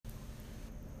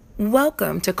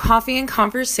Welcome to Coffee and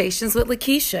Conversations with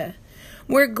Lakeisha.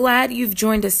 We're glad you've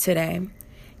joined us today.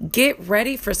 Get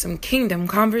ready for some kingdom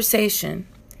conversation.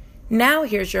 Now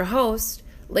here's your host,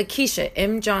 Lakeisha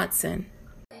M. Johnson.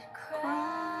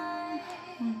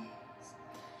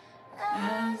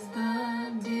 As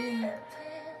the deer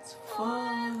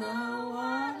for the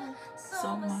water,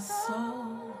 so my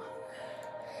soul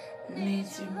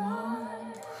needs you more.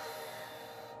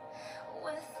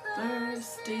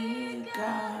 Thirsty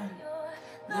God,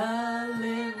 the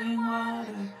living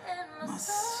water, my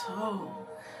soul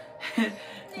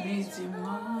needs you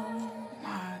more,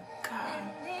 my God.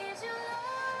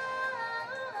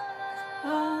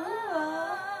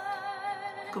 Oh,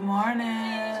 good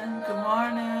morning, good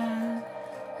morning.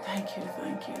 Thank you,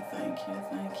 thank you, thank you,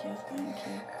 thank you, thank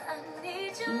you. I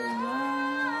need you, Lord.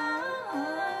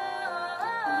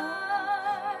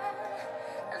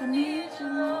 I need you,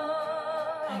 Lord.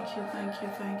 Thank you, thank you,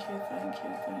 thank you, thank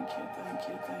you, thank you, thank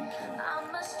you, thank you.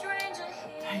 I'm a stranger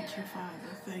here. Thank you,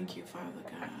 Father. Thank you, Father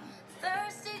God.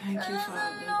 Thank you,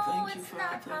 Father. Thank you,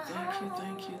 Father. Thank you,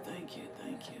 thank you, thank you,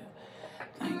 thank you.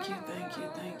 Thank you, thank you,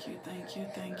 thank you, thank you,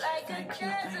 thank you, thank you,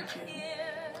 thank you.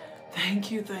 Thank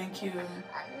you, thank you.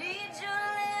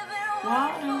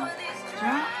 Water,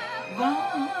 dry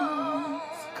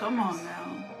bones. Come on now,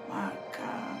 my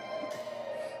God.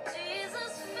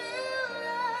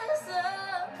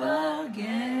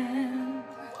 Again.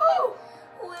 Woo.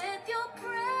 With your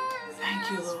presence, thank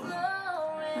you, Lord.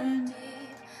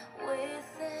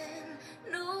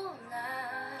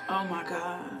 Oh my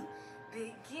God.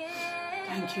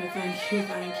 Thank you, thank you,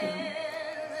 thank you.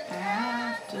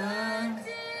 After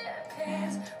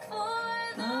and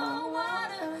the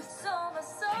water.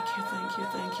 Thank you, thank you,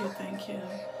 thank you, thank you.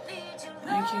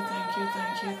 Thank you, thank you,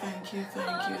 thank you, thank you,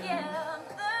 thank you.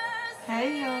 Hey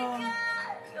y'all.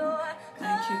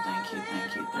 Thank you, thank you,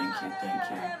 thank you, thank you, thank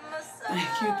you.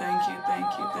 Thank you, thank you, thank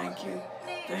you, thank you.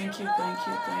 Thank you, thank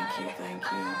you, thank you, thank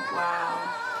you. Wow.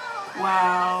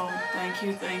 Wow. Thank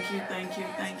you, thank you, thank you,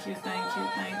 thank you, thank you,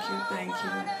 thank you, thank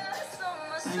you.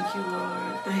 Thank you,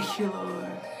 Lord. Thank you,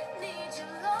 Lord.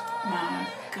 My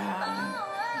God.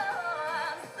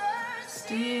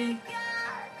 Stick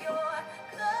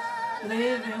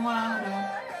living water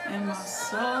in my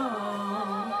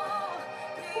soul.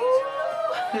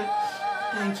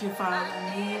 Thank you, Father.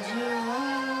 I need you.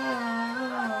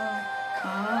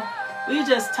 Will you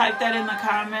just type that in the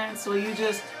comments? Will you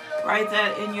just write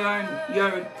that in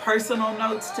your personal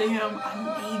notes to him? I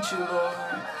need you, Lord.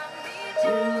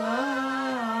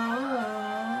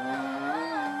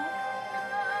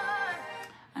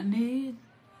 I need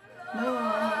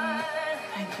Lord.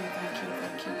 Thank you, thank you,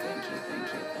 thank you, thank you, thank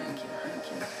you, thank you, thank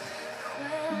you.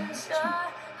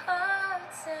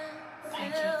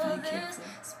 Thank you, thank you.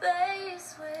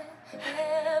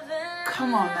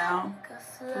 Come on now.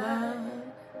 Blood.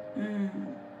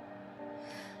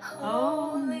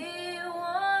 Holy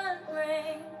One,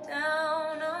 rain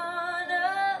down on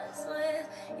us with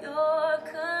your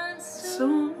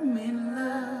consuming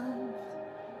love.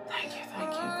 Thank you,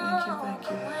 thank you, thank you, thank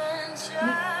you.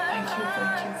 Thank you,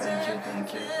 thank you, thank you, thank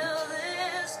you.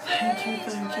 Thank you,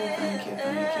 thank you, thank you, thank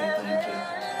you, thank you.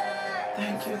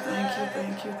 Thank you, thank you,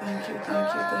 thank you, thank you, thank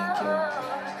you, thank you.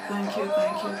 Thank you,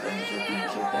 thank you, thank you,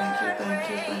 thank you, thank you, thank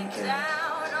you, thank you.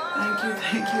 Thank you,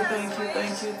 thank you, thank you,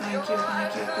 thank you, thank you,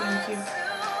 thank you, thank you.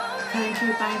 Thank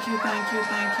you, thank you, thank you,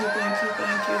 thank you, thank you,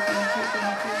 thank you, thank you,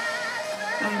 thank you.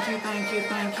 Thank you, thank you,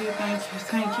 thank you, thank you,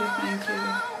 thank you, thank you.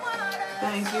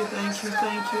 Thank you, thank you,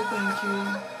 thank you, thank you.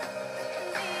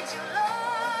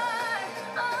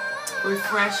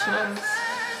 Refresh us.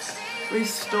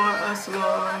 Restore us,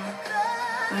 Lord.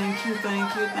 Thank you,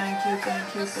 thank you, thank you,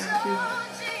 thank you, thank you.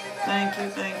 Thank you,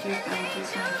 thank you, thank you,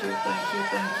 thank you, thank you,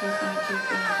 thank you, thank you,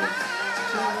 thank you.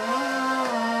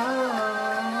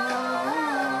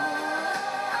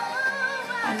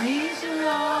 I need you,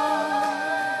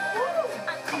 Lord.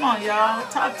 Come on, y'all.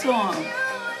 Talk to him.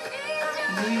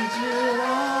 I need you,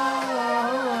 Lord.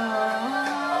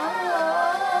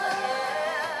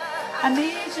 I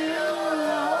need you,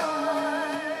 Lord.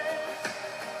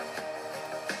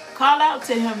 Call out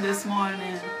to him this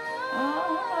morning.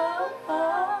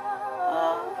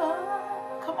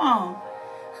 Come on.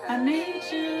 I need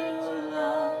you,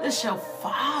 Lord. This your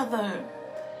Father.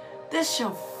 This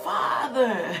your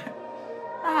Father.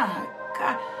 My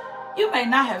God. You may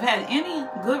not have had any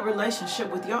good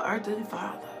relationship with your earthly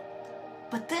father.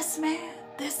 But this man,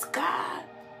 this God,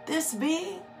 this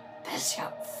being, this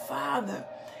your Father.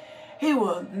 He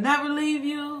will never leave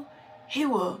you. He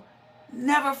will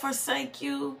never forsake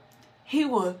you. He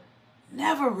will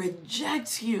never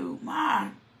reject you.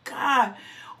 My God.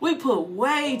 We put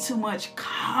way too much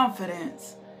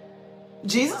confidence.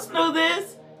 Jesus knew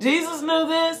this. Jesus knew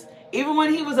this. Even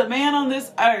when he was a man on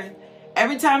this earth,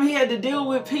 every time he had to deal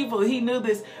with people, he knew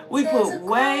this. We put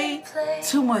way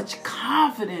too much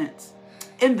confidence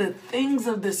in the things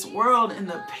of this world, in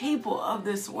the people of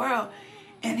this world.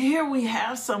 And here we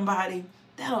have somebody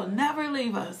that'll never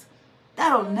leave us,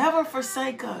 that'll never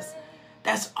forsake us,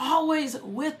 that's always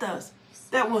with us,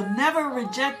 that will never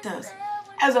reject us.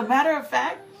 As a matter of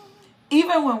fact,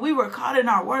 even when we were caught in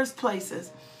our worst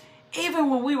places, even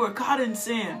when we were caught in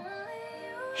sin,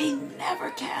 he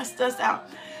never cast us out.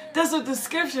 That's what the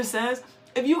scripture says.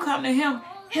 If you come to him,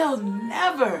 he will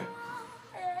never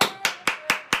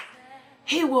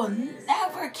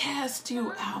cast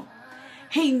you out.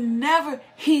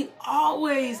 He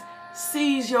always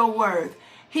sees your worth.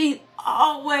 He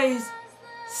always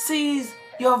sees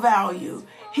your value.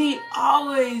 He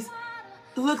always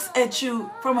looks at you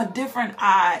from a different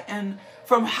eye and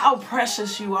from how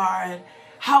precious you are and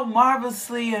how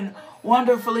marvelously and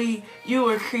wonderfully you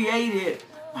were created.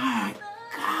 My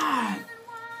God.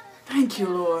 Thank you,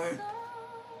 Lord.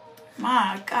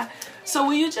 My God. So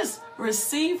will you just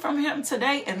receive from him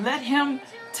today and let him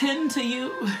tend to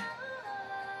you?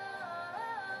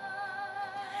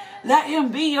 Let him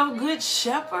be your good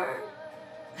shepherd.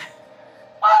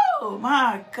 Oh,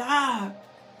 my God.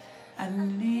 I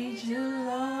need you,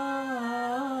 Lord.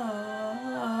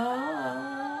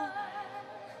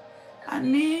 I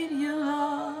need you,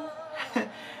 Lord.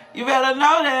 You better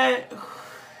know that.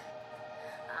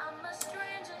 I'm a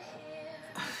stranger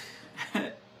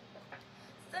here.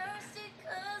 Thirsty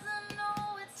 'cause I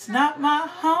know it's not my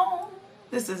home.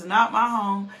 This is not my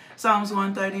home. Psalms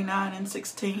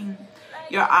 139:16.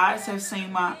 Your eyes have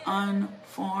seen my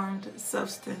unformed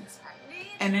substance.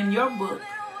 And in your book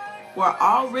were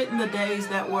all written the days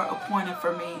that were appointed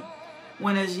for me,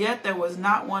 when as yet there was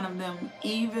not one of them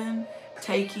even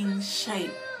taking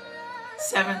shape.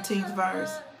 17th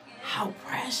verse. How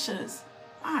precious,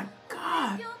 my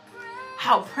God,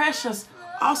 how precious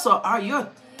also are your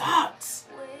thoughts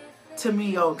to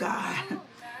me, oh God.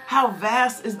 How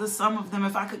vast is the sum of them.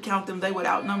 If I could count them, they would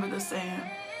outnumber the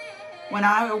sand. When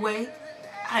I awake,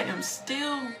 I am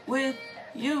still with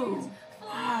you.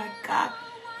 My God.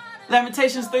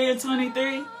 Lamentations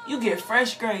 3:23. You get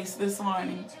fresh grace this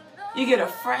morning. You get a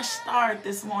fresh start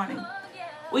this morning.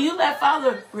 Will you let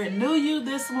Father renew you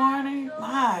this morning?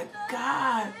 My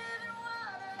God.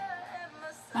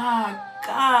 My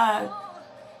God.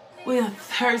 We are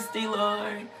thirsty,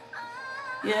 Lord.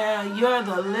 Yeah, you're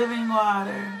the living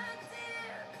water.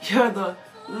 You're the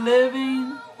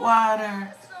living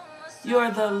water.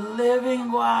 You're the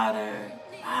living water.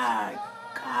 My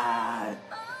God.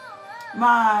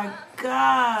 My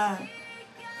God.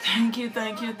 Thank you,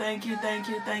 thank you, thank you, thank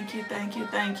you, thank you, thank you,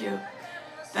 thank you.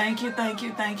 Thank you, thank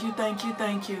you, thank you, thank you,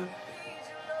 thank you.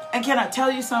 And can I tell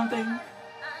you something?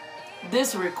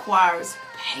 This requires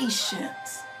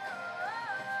patience.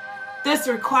 This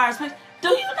requires patience. Do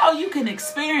you know you can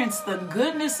experience the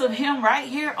goodness of him right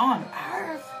here on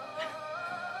earth?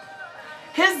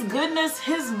 His goodness,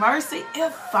 his mercy,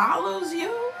 it follows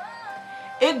you.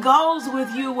 It goes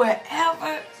with you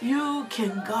wherever you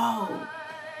can go.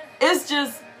 It's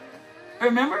just,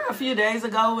 remember a few days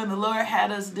ago when the Lord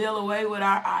had us deal away with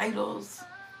our idols?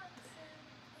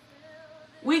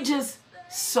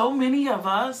 So many of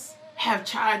us have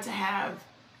tried to have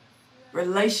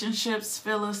relationships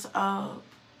fill us up.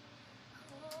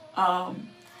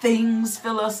 Things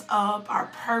fill us up, our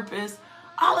purpose,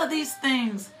 all of these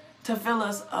things to fill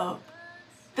us up.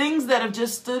 Things that have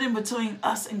just stood in between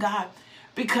us and God.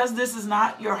 Because this is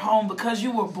not your home, because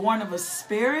you were born of a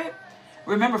spirit.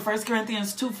 Remember 1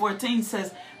 Corinthians 2:14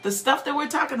 says, the stuff that we're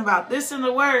talking about, this in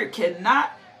the word,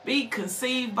 cannot be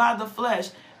conceived by the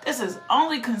flesh. This is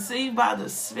only conceived by the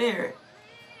spirit.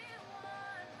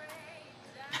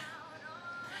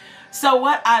 So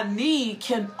what I need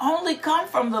can only come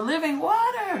from the living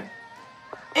water.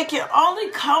 It can only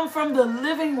come from the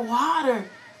living water.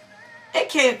 It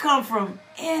can't come from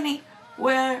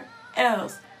anywhere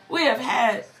else. We've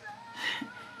had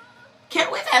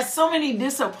so many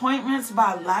disappointments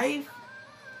by life.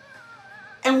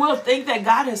 And we'll think that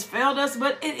God has failed us,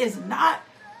 but it is not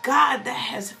God that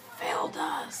has failed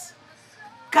us.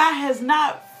 God has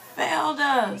not failed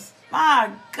us. My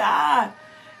God.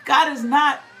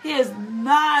 He has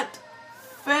not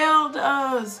failed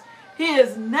us.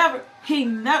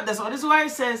 That's what his word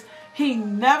says. He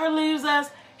never leaves us.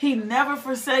 He never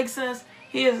forsakes us.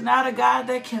 He is not a God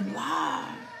that can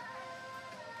lie.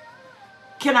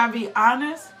 Can I be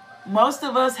honest? Most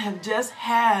of us have just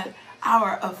had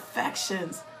our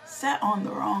affections set on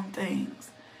the wrong things.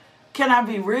 Can I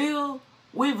be real?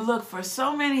 We've looked for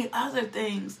so many other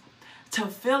things to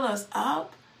fill us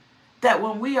up that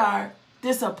when we are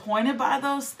disappointed by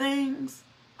those things,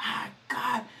 my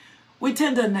God, we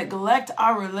tend to neglect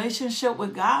our relationship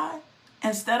with God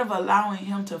instead of allowing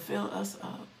him to fill us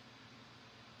up.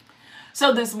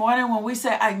 So this morning when we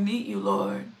say, I need you,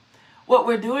 Lord, what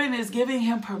we're doing is giving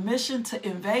him permission to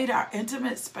invade our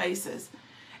intimate spaces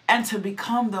and to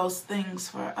become those things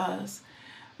for us.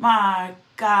 My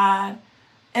God,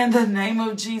 in the name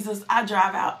of Jesus, I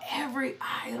drive out every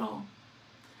idol.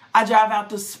 I drive out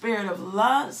the spirit of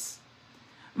lust.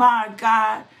 My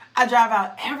God, I drive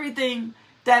out everything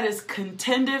that is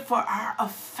contended for our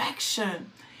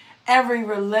affection. Every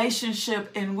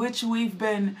relationship in which we've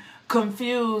been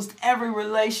confused, every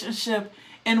relationship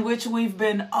in which we've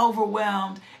been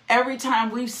overwhelmed. Every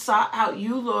time we've sought out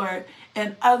you, Lord,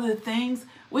 and other things,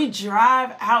 we drive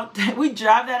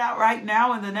that out right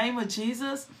now in the name of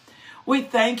Jesus. We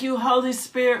thank you, Holy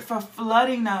Spirit, for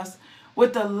flooding us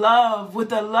with the love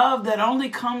that only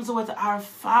comes with our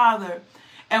Father.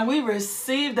 And we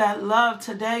receive that love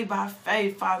today by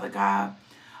faith, Father God.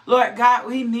 Lord God,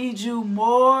 we need you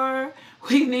more.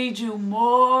 We need you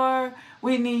more.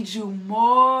 We need you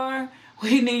more.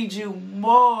 We need you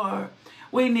more.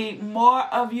 We need more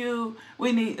of you.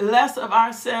 We need less of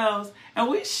ourselves. And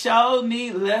we sure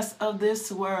need less of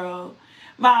this world.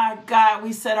 My God,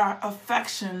 we set our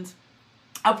affections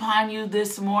upon you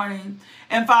this morning.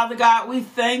 And Father God, we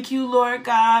thank you, Lord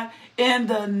God, in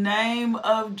the name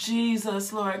of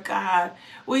Jesus, Lord God.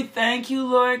 We thank you,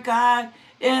 Lord God,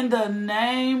 in the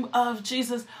name of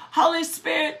Jesus. Holy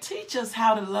Spirit, teach us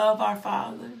how to love our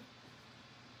Father.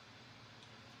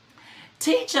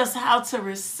 Teach us how to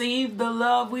receive the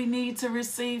love we need to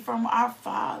receive from our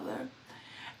Father.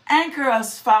 Anchor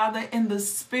us, Father, in the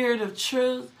spirit of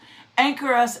truth.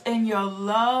 Anchor us in your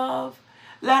love.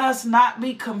 Let us not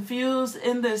be confused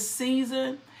in this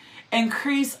season.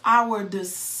 Increase our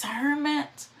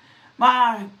discernment,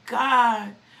 my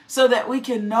God, so that we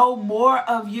can know more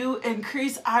of you.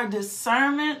 Increase our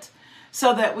discernment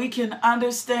so that we can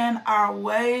understand our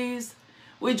ways.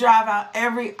 We drive out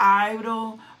every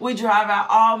idol. We drive out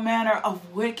all manner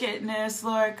of wickedness,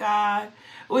 Lord God.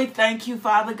 We thank you,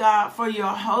 Father God, for your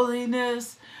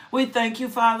holiness. We thank you,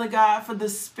 Father God, for the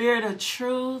spirit of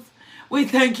truth. We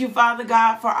thank you, Father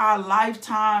God, for our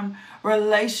lifetime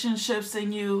relationships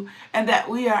in you, and that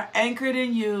we are anchored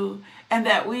in you, and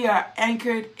that we are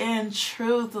anchored in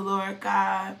truth, Lord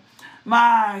God.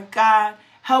 My God,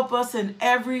 help us in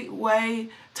every way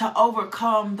to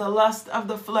overcome the lust of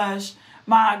the flesh.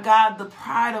 My God, the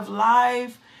pride of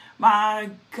life. My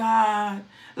God,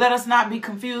 let us not be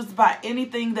confused by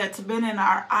anything that's been in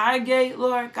our eye gate,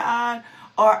 Lord God,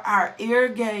 or our ear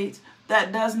gate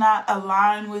that does not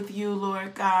align with you,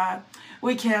 Lord God.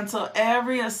 We cancel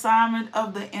every assignment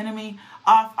of the enemy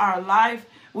off our life.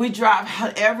 We drive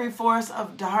out every force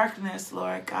of darkness,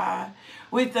 Lord God.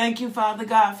 We thank you, Father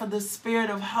God, for the spirit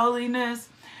of holiness.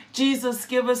 Jesus,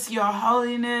 give us your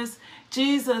holiness.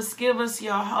 Jesus, give us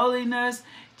your holiness.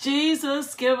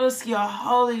 Jesus, give us your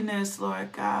holiness,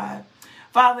 Lord God.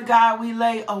 Father God, we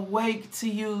lay awake to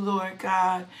you, Lord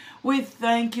God. We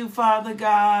thank you, Father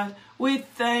God. We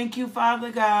thank you,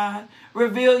 Father God.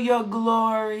 Reveal your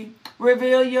glory.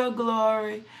 Reveal your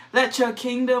glory. Let your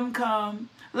kingdom come.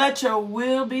 Let your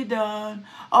will be done.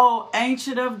 Oh,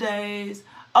 Ancient of Days.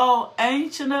 Oh,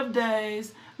 Ancient of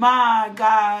Days. My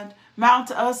God,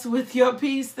 mount us with your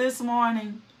peace this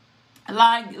morning.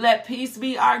 Let peace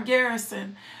be our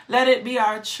garrison. Let it be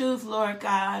our truth, Lord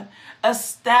God.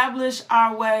 Establish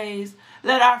our ways.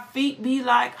 Let our feet be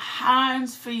like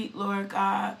hinds' feet, Lord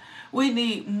God. We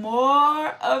need more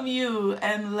of you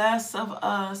and less of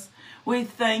us. We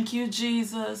thank you,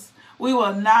 Jesus. We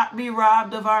will not be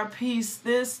robbed of our peace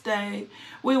this day.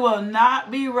 We will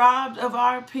not be robbed of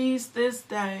our peace this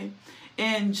day.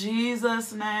 In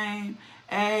Jesus' name,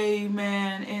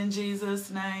 amen. In Jesus'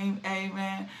 name,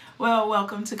 amen. Well,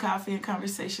 welcome to Coffee and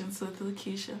Conversations with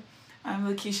Lakeisha. I'm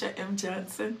Lakeisha M.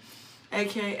 Johnson,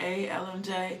 a.k.a.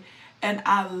 LMJ, and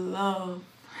I love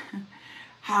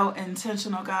how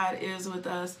intentional God is with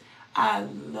us. I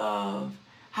love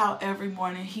how every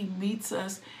morning he meets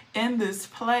us in this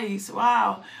place.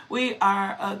 Wow, we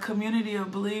are a community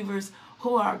of believers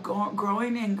who are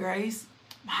growing in grace.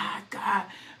 My God,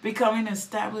 becoming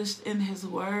established in his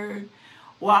word,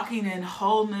 walking in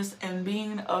wholeness and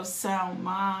being of sound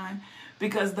mind,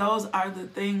 because those are the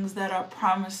things that are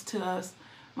promised to us.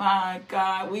 My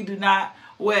God, we do not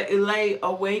lay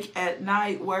awake at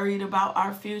night worried about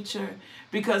our future,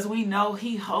 because we know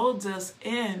he holds us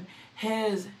in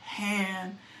his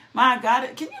hand. My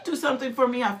God, can you do something for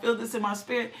me? I feel this in my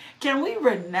spirit. Can we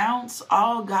renounce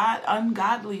all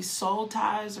ungodly soul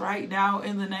ties right now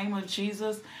in the name of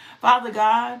Jesus? Father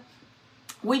God,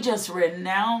 we just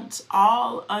renounce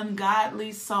all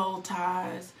ungodly soul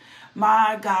ties.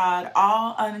 My God,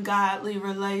 all ungodly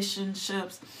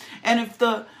relationships. And if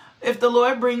the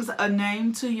Lord brings a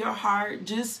name to your heart,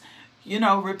 just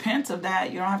repent of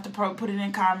that. You don't have to put it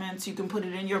in comments. You can put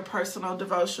it in your personal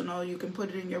devotional. You can put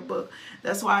it in your book.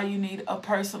 That's why you need a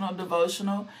personal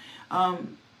devotional.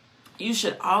 You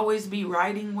should always be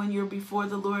writing when you're before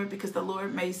the Lord, because the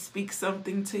Lord may speak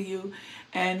something to you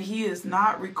and he is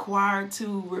not required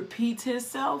to repeat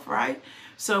himself, right?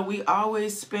 So we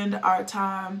always spend our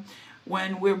time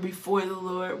when we're before the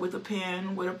Lord with a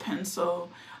pen, with a pencil.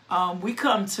 We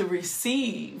come to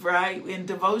receive, right? In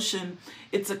devotion,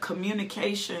 it's a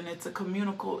communication. It's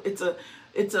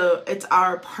it's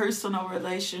our personal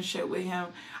relationship with him.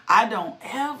 I don't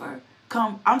ever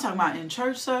come, I'm talking about in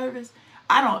church service,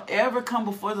 I don't ever come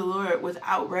before the Lord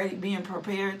without being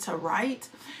prepared to write.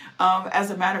 As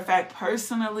a matter of fact,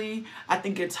 personally, I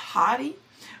think it's haughty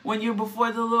when you're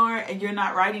before the Lord and you're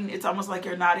not writing. It's almost like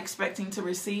you're not expecting to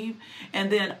receive. And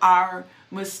then our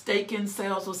mistaken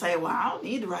selves will say, well, I don't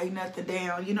need to write nothing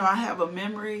down. I have a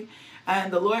memory,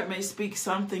 and the Lord may speak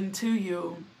something to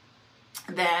you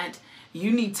that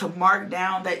you need to mark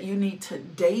down, that you need to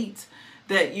date,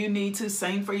 that you need to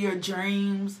sing for your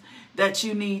dreams, that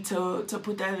you need to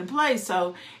put that in place.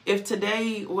 So if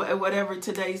today, whatever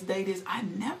today's date is, I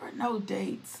never know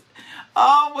dates.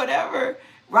 Oh, whatever.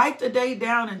 Write the date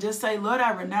down and just say, Lord,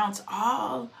 I renounce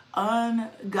all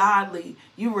ungodly.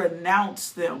 You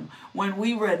renounce them. When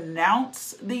we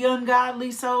renounce the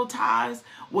ungodly soul ties,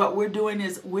 what we're doing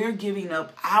is we're giving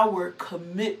up our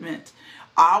commitment,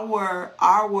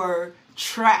 our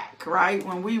track, right?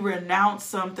 When we renounce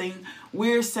something,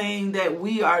 we're saying that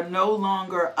we are no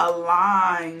longer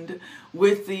aligned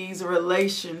with these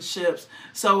relationships.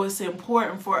 So it's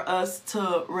important for us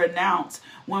to renounce.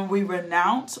 When we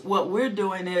renounce, what we're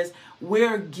doing is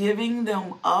we're giving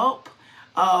them up.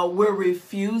 We're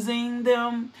refusing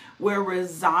them. We're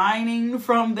resigning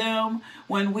from them.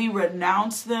 When we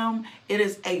renounce them, it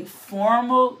is a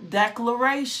formal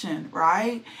declaration,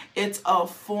 right? It's a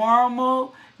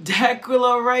formal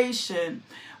declaration.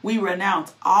 We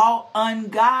renounce all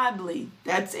ungodly.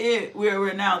 That's it. We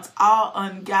renounce all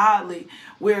ungodly.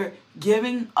 We're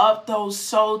giving up those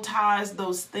soul ties,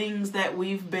 those things that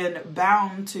we've been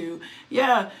bound to.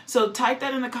 Yeah. So type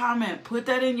that in the comment. Put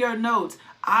that in your notes.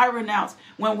 I renounce.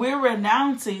 When we're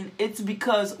renouncing, it's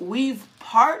because we've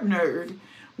partnered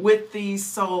with these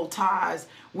soul ties.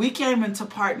 We came into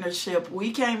partnership.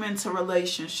 We came into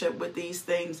relationship with these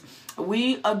things.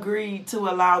 We agreed to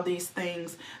allow these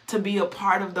things to be a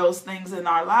part of those things in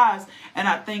our lives. And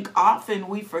I think often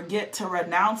we forget to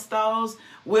renounce those.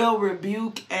 We'll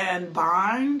rebuke and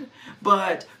bind,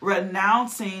 but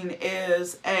renouncing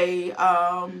is a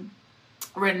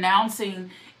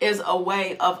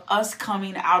way of us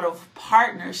coming out of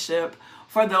partnership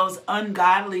for those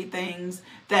ungodly things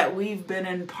that we've been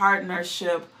in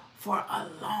partnership for a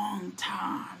long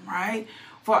time, right?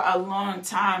 For a long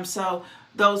time. So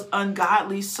those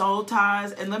ungodly soul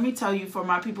ties, and let me tell you, for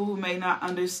my people who may not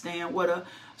understand what a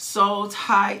soul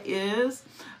tie is,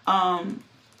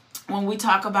 when we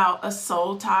talk about a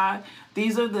soul tie,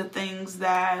 these are the things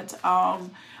that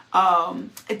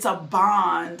it's a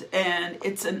bond, and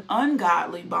it's an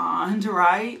ungodly bond,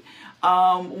 right?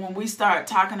 When we start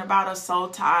talking about a soul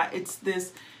tie, it's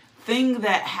this thing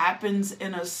that happens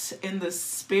in the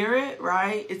spirit,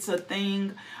 right? It's a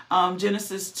thing.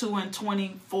 Genesis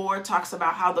 2:24 talks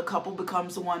about how the couple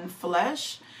becomes one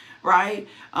flesh, right?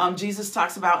 Jesus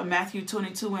talks about in Matthew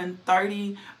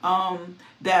 22:30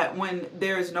 that when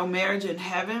there is no marriage in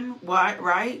heaven,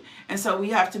 right? And so we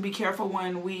have to be careful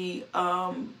when we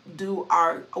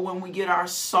when we get our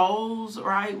souls,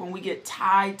 right? When we get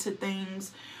tied to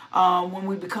things, when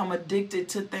we become addicted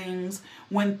to things,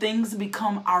 when things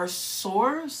become our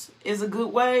source is a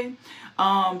good way.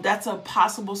 That's a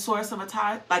possible source of a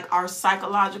tie, like our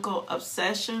psychological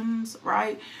obsessions,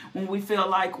 right? When we feel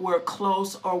like we're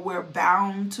close or we're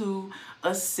bound to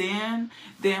a sin,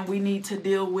 then we need to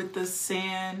deal with the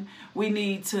sin. We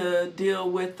need to deal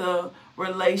with the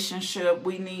relationship.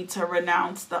 We need to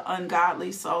renounce the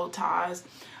ungodly soul ties.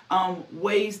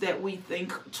 Ways that we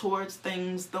think towards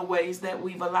things, the ways that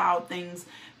we've allowed things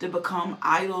to become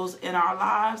idols in our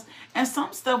lives. And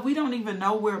some stuff we don't even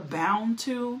know we're bound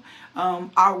to.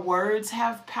 Our words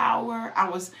have power. I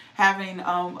was having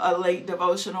a late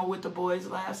devotional with the boys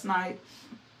last night,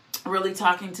 really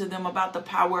talking to them about the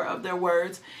power of their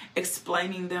words,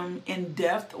 explaining them in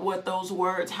depth what those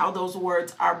words, how those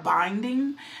words are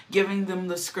binding, giving them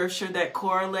the scripture that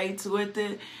correlates with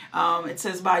it. It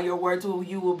says, by your words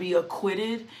you will be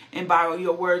acquitted, and by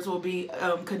your words will be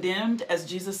condemned. As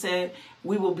Jesus said,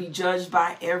 we will be judged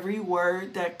by every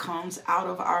word that comes out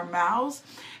of our mouths.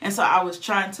 And so I was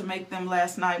trying to make them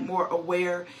last night more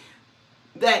aware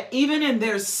that even in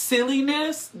their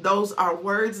silliness, those are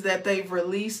words that they've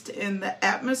released in the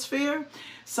atmosphere.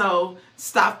 So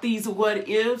stop these what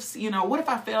ifs. You know, what if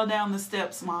I fell down the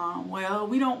steps, Mom? Well,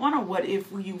 we don't want to what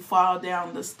if you fall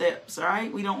down the steps,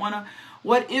 right? We don't want to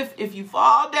what if you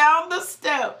fall down the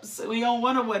steps. We don't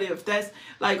want to what if. That's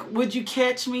like, would you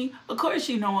catch me? Of course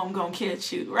you know I'm going to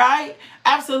catch you, right?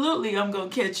 Absolutely, I'm going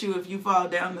to catch you if you fall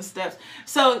down the steps.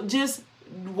 So just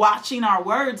watching our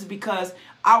words, because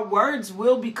our words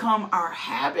will become our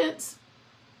habits,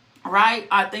 right?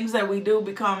 Our things that we do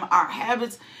become our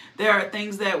habits. There are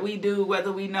things that we do,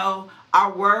 whether we know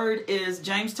our word is,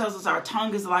 James tells us our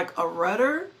tongue is like a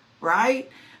rudder, right?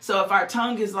 So if our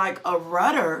tongue is like a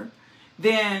rudder,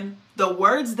 then the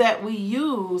words that we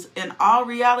use in all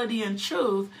reality and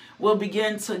truth will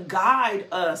begin to guide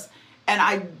us.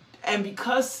 And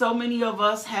because so many of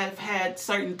us have had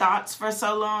certain thoughts for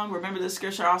so long, remember the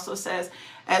scripture also says,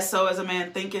 as a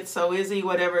man thinketh, so is he.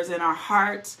 Whatever is in our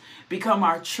hearts become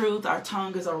our truth. Our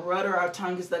tongue is a rudder. Our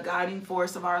tongue is the guiding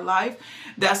force of our life.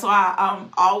 That's why I'm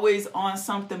always on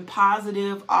something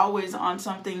positive, always on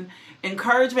something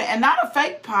encouragement, and not a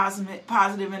fake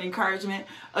positive and encouragement,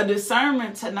 a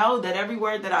discernment to know that every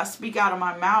word that I speak out of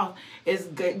my mouth is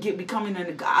becoming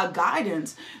a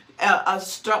guidance, a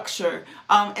structure.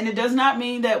 And it does not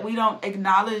mean that we don't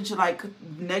acknowledge like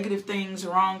negative things,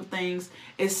 wrong things.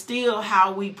 It's still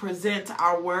how we present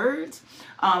our words.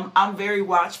 I'm very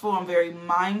watchful. I'm very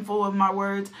mindful of my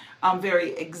words. I'm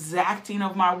very exacting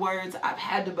of my words. I've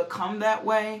had to become that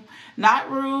way. Not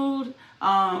rude,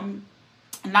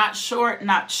 not short,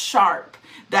 not sharp.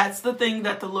 That's the thing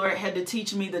that the Lord had to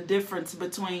teach me, the difference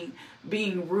between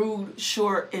being rude,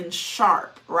 short, and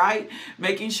sharp, right?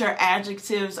 Making sure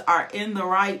adjectives are in the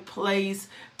right place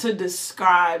to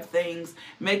describe things.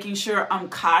 Making sure I'm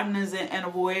cognizant and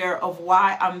aware of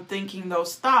why I'm thinking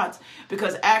those thoughts.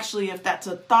 Because actually, if that's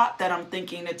a thought that I'm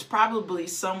thinking, it's probably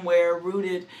somewhere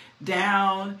rooted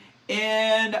down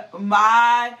in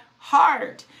my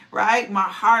heart, right? My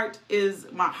heart is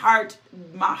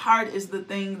the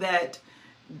thing that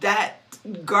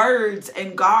girds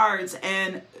and guards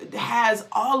and has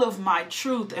all of my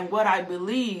truth and what I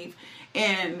believe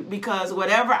in, because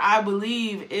whatever I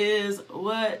believe is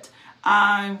what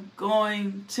I'm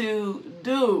going to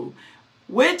do,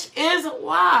 which is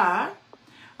why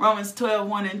Romans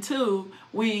 12:1-2,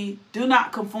 we do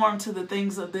not conform to the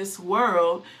things of this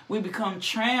world. We become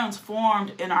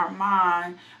transformed in our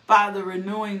mind by the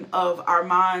renewing of our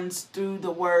minds through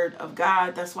the word of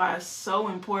God. That's why it's so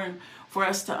important for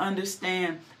us to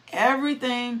understand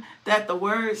everything that the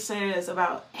word says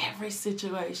about every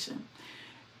situation.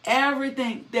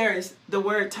 Everything. The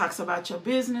word talks about your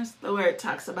business. The word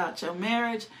talks about your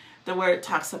marriage. The word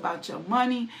talks about your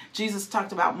money. Jesus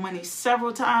talked about money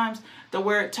several times. The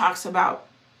word talks about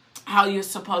how you're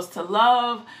supposed to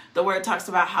love. The word talks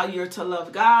about how you're to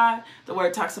love God. The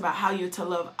word talks about how you're to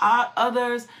love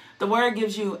others. The word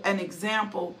gives you an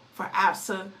example for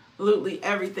absolutely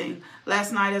everything.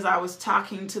 Last night as I was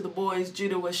talking to the boys,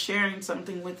 Judah was sharing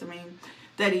something with me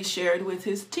that he shared with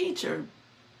his teacher.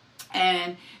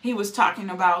 And he was talking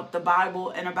about the Bible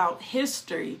and about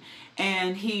history.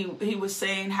 And he was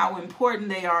saying how important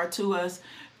they are to us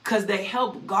because they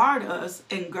help guard us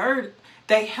and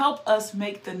they help us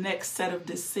make the next set of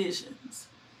decisions,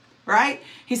 right?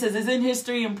 He says, isn't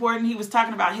history important? He was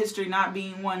talking about history not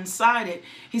being one-sided.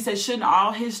 He says, shouldn't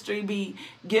all history be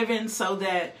given so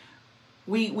that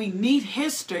we need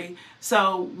history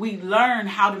so we learn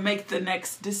how to make the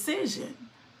next decision?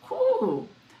 Whew.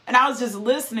 And I was just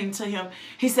listening to him.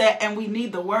 He said, and we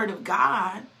need the word of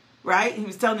God, right? He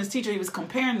was telling his teacher, he was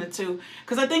comparing the two,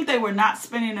 because I think they were not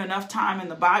spending enough time in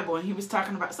the Bible. And he was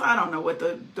talking about, so I don't know what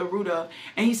the root of.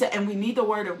 And he said, and we need the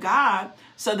word of God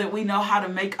so that we know how to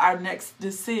make our next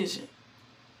decision.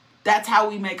 That's how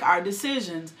we make our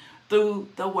decisions, through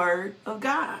the word of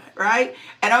God, right?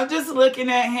 And I'm just looking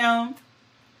at him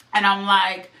and I'm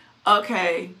like,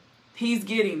 okay, he's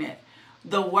getting it.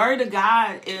 The word of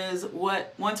God is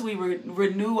what, once we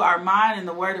renew our mind in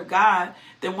the word of God,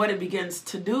 then what it begins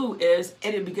to do is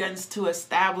it begins to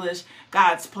establish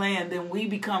God's plan. Then we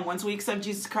become, once we accept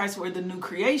Jesus Christ, we're the new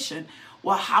creation.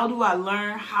 Well, how do I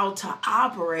learn how to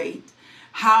operate,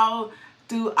 how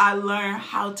do I learn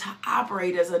how to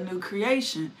operate as a new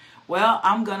creation? Well,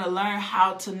 I'm going to learn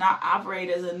how to not operate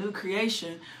as a new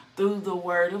creation through the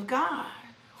Word of God.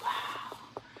 Wow.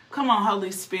 Come on,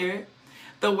 Holy Spirit.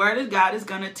 The Word of God is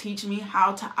going to teach me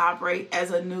how to operate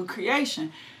as a new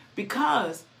creation.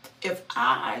 Because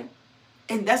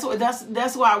and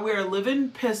that's why we're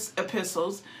living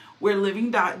epistles. We're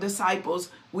living disciples.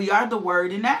 We are the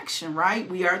Word in action, right?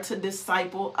 We are to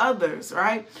disciple others,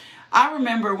 right? I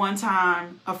remember one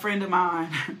time a friend of mine,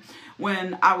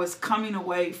 when I was coming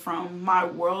away from my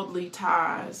worldly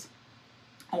ties,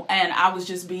 and I was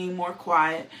just being more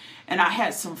quiet, and I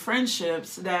had some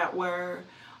friendships that were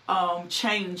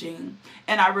changing.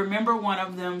 And I remember one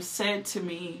of them said to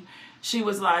me, she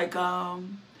was like,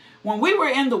 when we were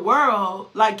in the world,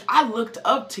 like, I looked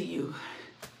up to you.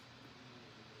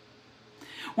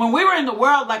 When we were in the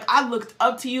world, like, I looked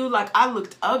up to you, like, I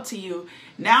looked up to you.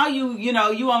 Now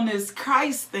you on this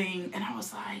Christ thing. And I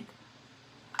was like,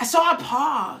 so I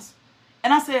paused.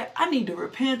 And I said, I need to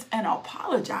repent and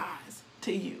apologize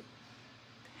to you.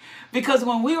 Because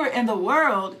when we were in the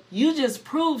world, you just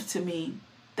proved to me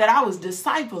that I was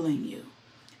discipling you.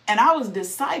 And I was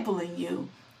discipling you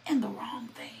in the wrong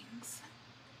things.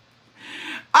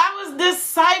 I was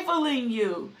discipling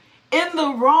you in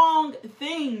the wrong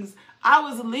things. I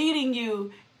was leading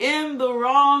you in the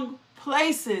wrong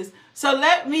places. So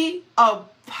let me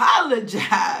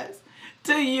apologize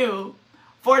to you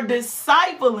for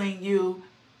discipling you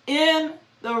in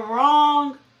the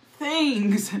wrong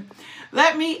things.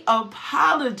 Let me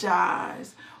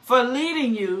apologize for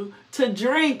leading you to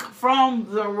drink from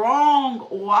the wrong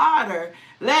water.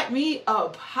 Let me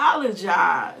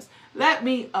apologize. Let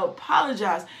me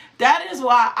apologize. That is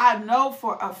why I know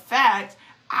for a fact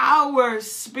our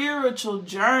spiritual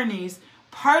journeys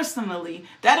personally,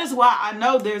 that is why I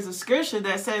know there's a scripture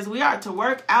that says we are to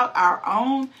work out our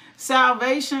own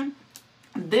salvation.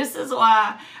 This is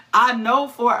why I know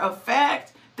for a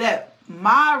fact that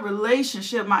my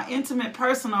relationship, my intimate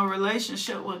personal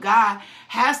relationship with God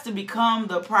has to become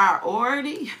the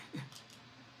priority.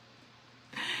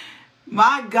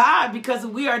 My God, because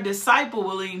we are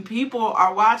discipling, people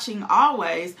are watching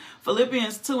always.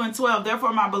 Philippians 2:12,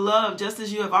 therefore, my beloved, just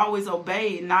as you have always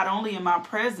obeyed, not only in my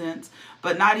presence,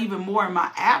 but not even more in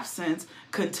my absence,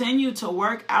 continue to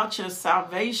work out your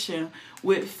salvation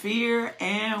with fear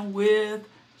and with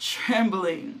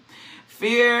trembling.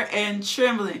 Fear and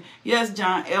trembling. Yes,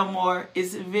 John Elmore,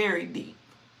 is very deep.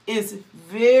 It's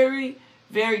very,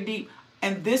 very deep.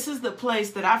 And this is the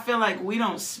place that I feel like we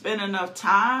don't spend enough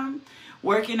time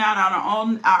working out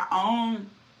on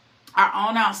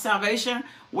our salvation,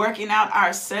 working out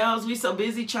ourselves. We so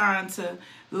busy trying to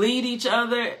lead each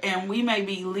other, and we may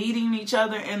be leading each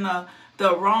other in the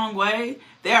wrong way.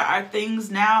 There are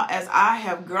things now, as I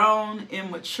have grown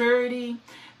in maturity,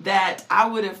 that I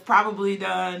would have probably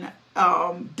done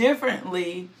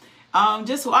differently.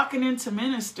 Just walking into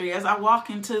ministry, as I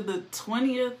walk into the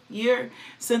 20th year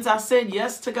since I said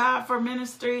yes to God for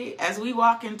ministry, as we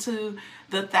walk into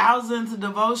the 1000th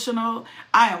devotional,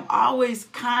 I am always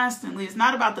constantly, it's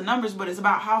not about the numbers, but it's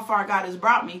about how far God has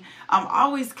brought me. I'm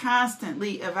always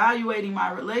constantly evaluating my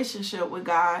relationship with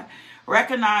God,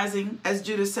 recognizing, as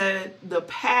Judah said, the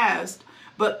past,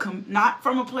 but not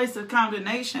from a place of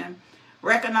condemnation,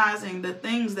 recognizing the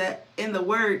things that in the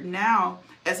Word now,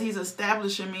 as He's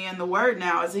establishing me in the Word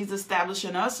now, as He's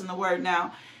establishing us in the Word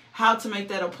now, how to make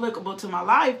that applicable to my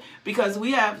life, because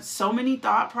we have so many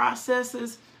thought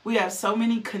processes, we have so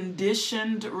many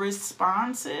conditioned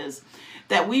responses,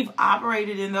 that we've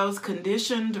operated in those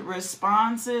conditioned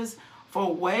responses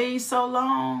for way so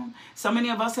long. So many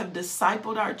of us have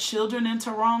discipled our children into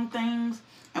wrong things.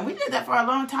 And we did that for a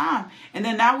long time. And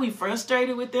then now we're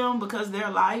frustrated with them because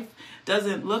their life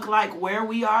doesn't look like where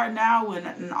we are now, when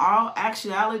in all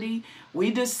actuality,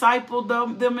 we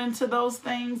discipled them into those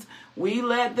things. We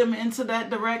led them into that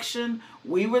direction.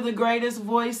 We were the greatest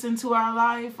voice into our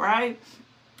life, right?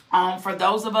 For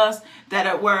those of us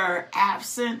that were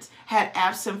absent, had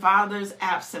absent fathers,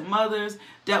 absent mothers,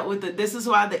 dealt with it. This is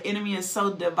why the enemy is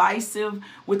so divisive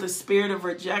with the spirit of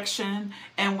rejection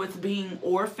and with being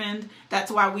orphaned. That's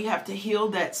why we have to heal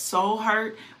that soul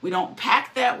hurt. We don't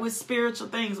pack that with spiritual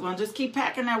things. We don't just keep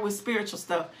packing that with spiritual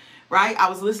stuff, right? I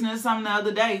was listening to something the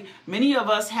other day. Many of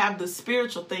us have the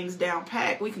spiritual things down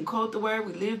packed. We can quote the Word,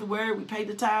 we live the Word, we pay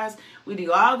the tithes, we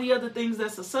do all the other things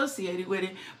that's associated with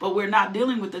it, but we're not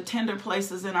dealing with the tender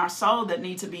places in our soul that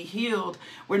need to be healed.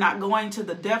 We're not going to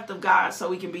the depth of God so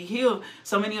we can be healed.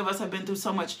 So many of us have been through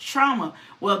so much trauma.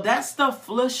 Well, that stuff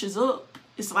flushes up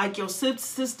It's like your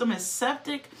system is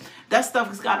septic. That stuff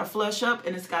has got to flush up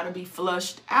and it's got to be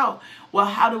flushed out. Well,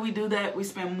 how do we do that? We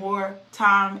spend more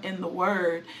time in the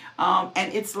Word.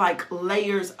 And it's like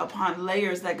layers upon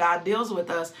layers that God deals with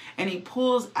us. And He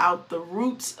pulls out the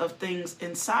roots of things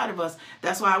inside of us.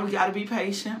 That's why we got to be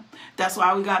patient. That's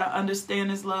why we got to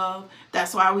understand His love.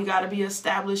 That's why we got to be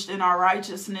established in our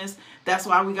righteousness. That's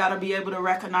why we got to be able to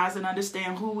recognize and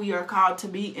understand who we are called to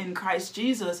be in Christ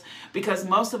Jesus. Because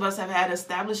most of us have had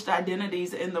established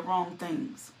identities in the wrong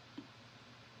things.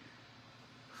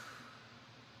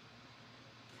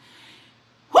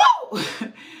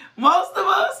 Most of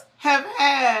us have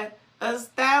had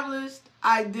established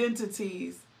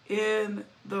identities in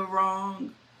the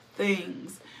wrong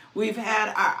things. We've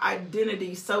had our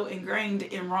identity so ingrained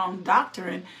in wrong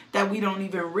doctrine that we don't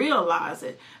even realize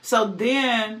it. So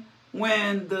then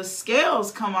when the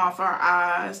scales come off our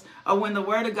eyes, or when the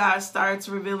Word of God starts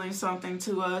revealing something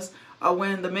to us, or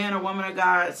when the man or woman of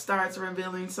God starts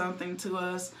revealing something to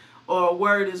us, or a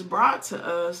word is brought to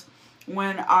us,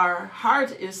 when our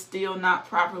heart is still not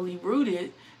properly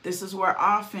rooted, this is where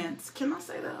offense, can I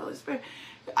say the Holy Spirit?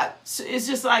 It's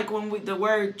just like when the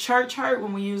word church hurt,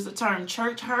 when we use the term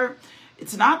church hurt,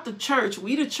 it's not the church,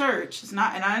 we the church. It's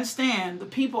not, and I understand the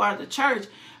people are the church,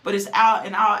 but it's out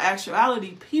in all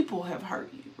actuality, people have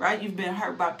hurt you, right? You've been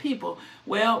hurt by people.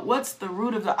 Well, what's the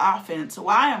root of the offense?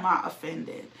 Why am I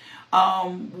offended?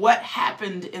 What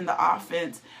happened in the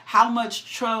offense? How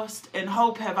much trust and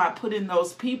hope have I put in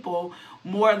those people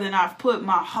more than I've put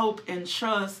my hope and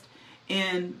trust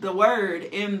in the Word,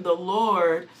 in the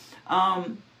Lord?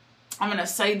 I'm going to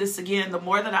say this again. The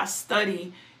more that I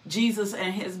study Jesus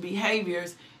and His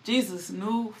behaviors, Jesus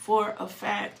knew for a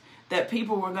fact that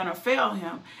people were going to fail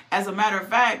Him. As a matter of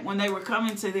fact, when they were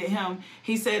coming to Him,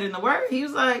 He said in the Word, He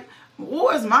was like,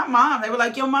 where's my mom? They were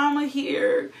like, your mama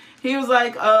here. He was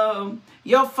like,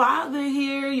 your father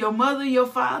here, your mother, your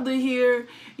father here,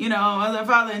 you know, mother and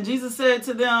father. And Jesus said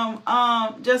to them,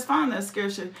 just find that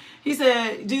scripture.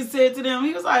 Jesus said to them,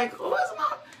 He was like, who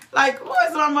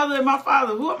is my mother and my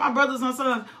father? Who are my brothers and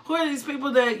sons? Who are these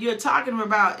people that you're talking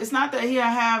about? It's not that He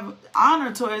have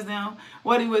honor towards them.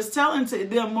 What He was telling to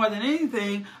them more than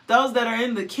anything, those that are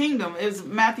in the kingdom, is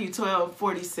Matthew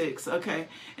 12:46, okay,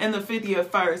 in the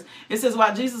 50th verse. It says,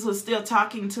 while Jesus was still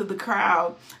talking to the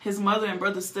crowd, His mother and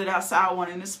brother stood outside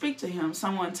wanting to speak to Him.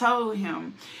 Someone told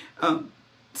him,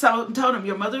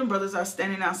 your mother and brothers are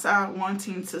standing outside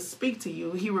wanting to speak to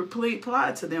you. He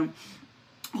replied to them,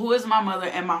 who is my mother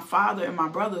and my father and my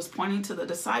brothers, pointing to the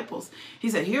disciples. He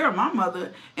said, here are my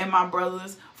mother and my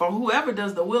brothers, for whoever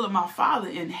does the will of my Father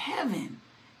in heaven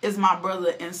is my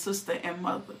brother and sister and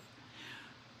mother.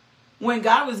 When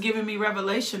God was giving me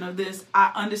revelation of this,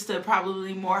 I understood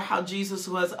probably more how Jesus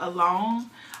was alone.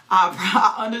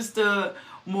 I understood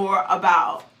more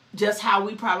about just how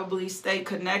we probably stay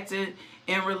connected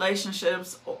in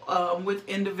relationships with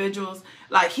individuals.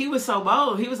 Like, He was so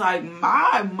bold. He was like,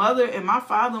 my mother and my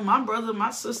father, my brother,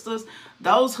 my sisters,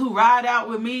 those who ride out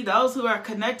with me, those who are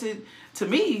connected to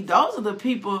me, those are the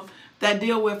people that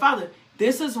deal with Father.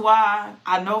 This is why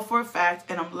I know for a fact,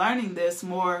 and I'm learning this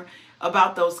more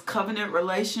about those covenant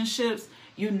relationships.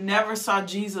 You never saw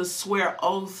Jesus swear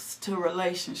oaths to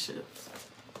relationships.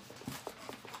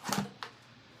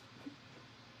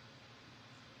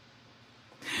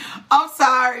 I'm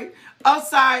sorry.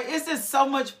 It's just so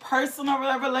much personal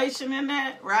revelation in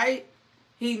that, right?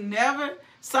 He never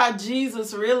saw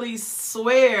Jesus really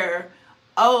swear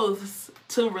oaths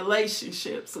to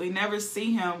relationships. We never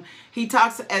see Him. He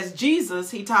talks as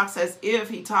Jesus. He talks as if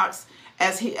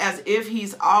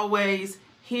He's always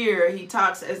here. He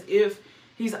talks as if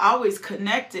He's always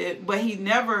connected, but He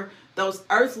never, those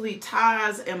earthly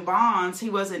ties and bonds, He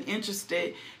wasn't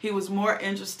interested. He was more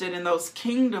interested in those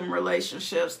kingdom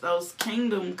relationships, those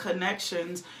kingdom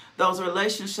connections, those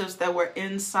relationships that were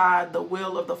inside the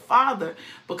will of the Father,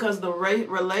 because the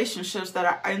relationships that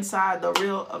are inside the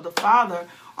will of the Father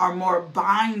are more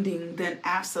binding than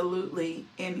absolutely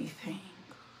anything.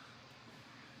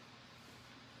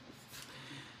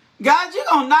 God, you're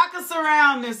going to knock us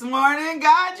around this morning.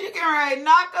 God, you can ready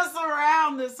knock us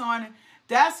around this morning.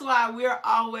 That's why we're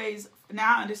always,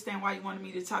 now I understand why you wanted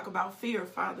me to talk about fear,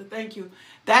 Father. Thank you.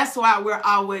 That's why we're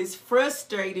always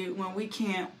frustrated when we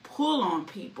can't pull on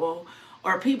people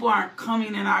or people aren't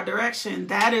coming in our direction.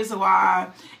 That is why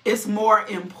it's more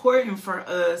important for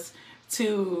us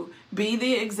to be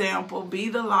the example, be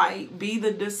the light, be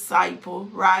the disciple,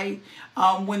 right?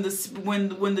 When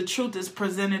the truth is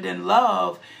presented in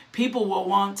love, people will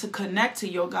want to connect to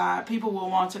your God. People will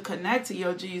want to connect to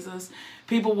your Jesus.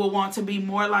 People will want to be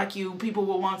more like you. People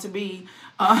will want to be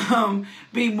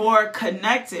more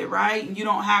connected, right? You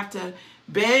don't have to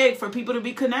beg for people to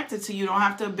be connected to you. You don't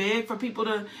have to beg for people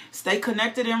to stay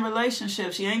connected in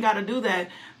relationships. You ain't got to do that.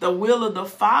 The will of the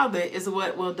Father is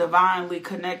what will divinely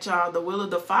connect y'all. The will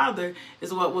of the Father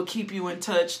is what will keep you in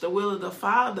touch. The will of the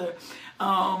Father.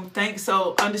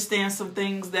 Understand some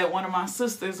things that one of my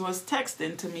sisters was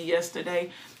texting to me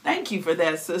yesterday. Thank you for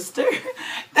that, sister.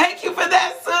 Thank you for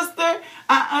that, sister.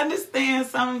 I understand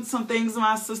some things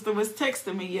my sister was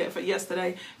texting me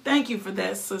yesterday. Thank you for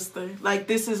that, sister. Like,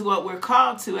 this is what we're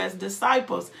called to as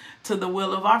disciples, to the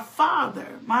will of our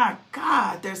Father. My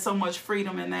God, there's so much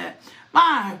freedom in that.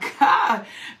 My God,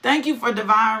 thank you for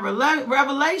divine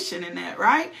revelation in that,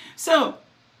 right? So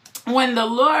when the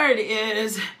Lord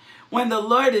is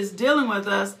dealing with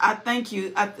us, I thank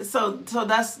you. So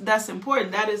that's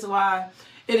important. That is why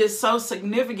it is so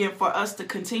significant for us to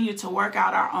continue to work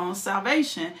out our own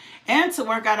salvation, and to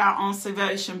work out our own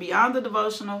salvation beyond the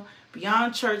devotional,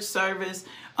 beyond church service.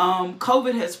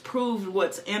 COVID has proved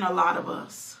what's in a lot of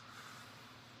us.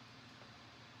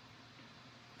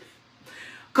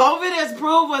 COVID has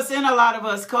proved what's in a lot of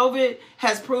us. COVID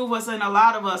has proved what's in a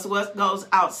lot of us, what goes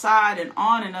outside and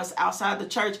on in us outside the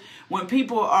church. When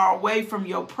people are away from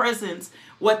your presence,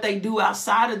 what they do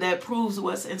outside of that proves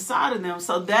what's inside of them.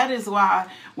 So that is why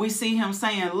we see him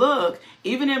saying, look,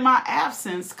 even in my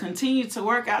absence, continue to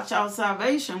work out your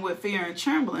salvation with fear and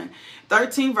trembling.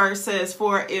 13 verse says,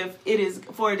 for it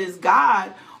is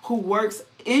God who works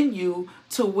in you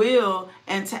to will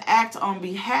and to act on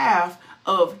behalf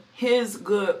of his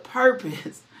good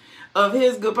purpose. Of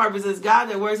his good purpose. Is God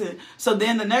that works in. So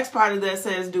then the next part of that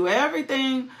says, do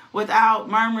everything without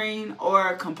murmuring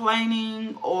or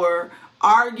complaining or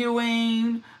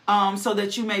arguing, so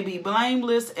that you may be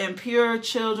blameless and pure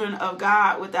children of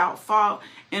God without fault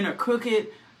in a crooked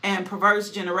and perverse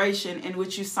generation in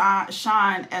which you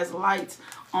shine as lights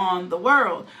on the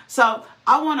world. So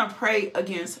I want to pray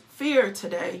against fear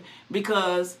today,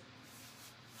 because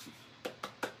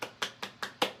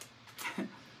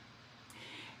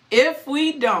if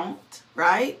we don't,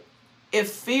 right, if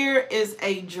fear is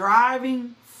a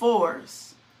driving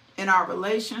force in our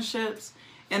relationships,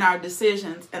 in our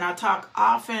decisions, and I talk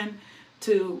often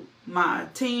to my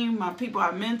team, my people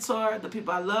I mentor, the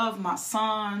people I love, my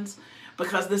sons,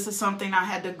 because this is something I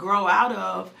had to grow out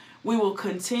of, we will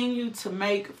continue to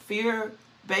make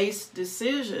fear-based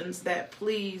decisions that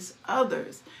please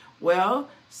others. Well,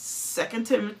 2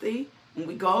 Timothy, when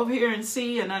we go over here and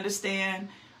see and understand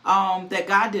that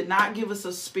God did not give us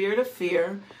a spirit of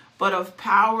fear, but of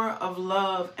power, of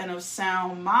love, and of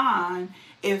sound mind.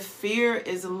 If fear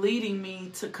is leading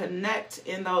me to connect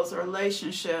in those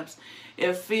relationships,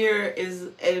 if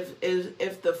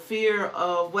the fear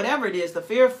of whatever it is, the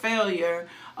fear of failure,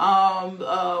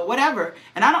 whatever.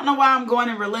 And I don't know why I'm going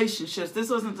in relationships.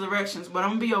 This wasn't directions, but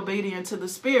I'm going to be obedient to the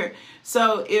Spirit.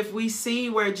 So if we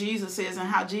see where Jesus is and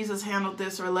how Jesus handled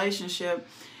this relationship,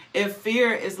 if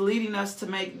fear is leading us to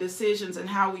make decisions in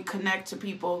how we connect to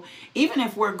people, even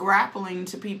if we're grappling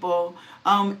to people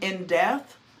in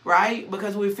death, right?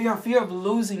 Because we fear of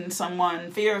losing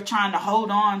someone, fear of trying to hold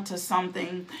on to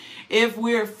something. If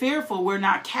we're fearful, we're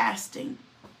not casting.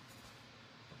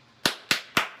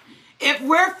 If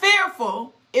we're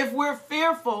fearful,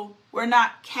 we're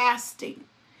not casting.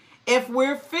 If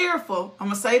we're fearful, I'm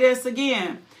going to say this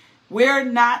again, we're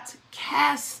not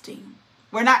casting.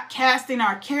 We're not casting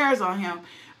our cares on him,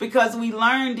 because we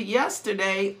learned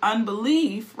yesterday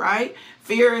unbelief, right?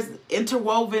 Fear is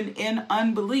interwoven in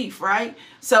unbelief, right?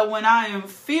 So when I am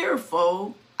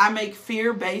fearful, I make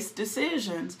fear-based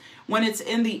decisions. When it's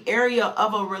in the area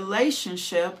of a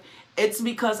relationship, it's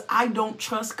because I don't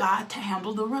trust God to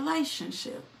handle the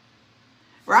relationship,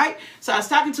 right? So I was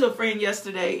talking to a friend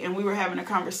yesterday, and we were having a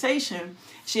conversation.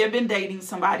 She had been dating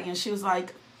somebody, and she was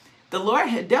like, the Lord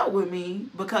had dealt with me,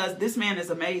 because this man is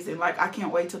amazing. Like, I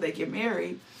can't wait till they get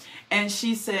married. And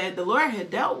she said, the Lord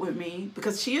had dealt with me,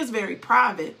 because she is very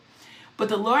private, but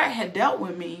the Lord had dealt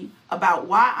with me about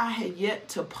why I had yet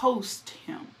to post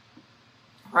him,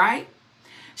 right?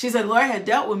 She said, the Lord had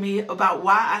dealt with me about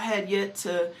why I had yet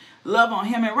to love on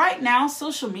him. And right now,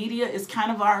 social media is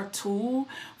kind of our tool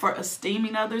for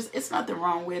esteeming others. It's nothing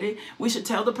wrong with it. We should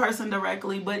tell the person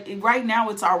directly, but right now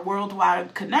it's our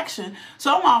worldwide connection.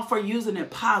 So I'm all for using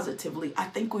it positively. I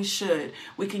think we should.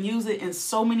 We can use it in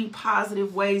so many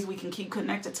positive ways. We can keep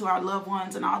connected to our loved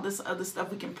ones and all this other stuff.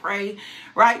 We can pray,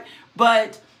 right?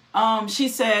 But she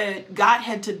said God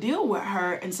had to deal with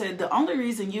her and said, the only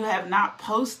reason you have not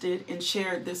posted and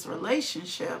shared this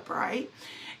relationship, right,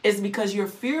 is because you're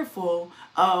fearful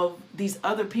of these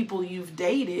other people you've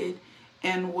dated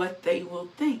and what they will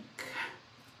think.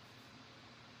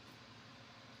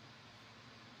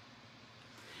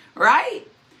 Right?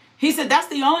 He said, that's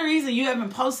the only reason you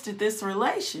haven't posted this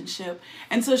relationship.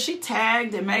 And so she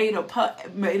tagged and made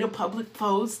a public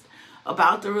post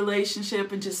about the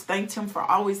relationship and just thanked him for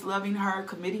always loving her,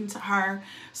 committing to her,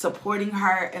 supporting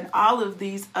her, and all of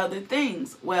these other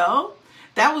things. Well,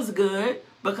 that was good,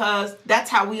 because that's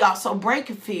how we also break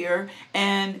fear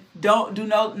and no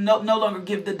longer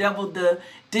give the devil the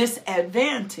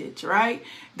disadvantage, right?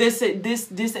 This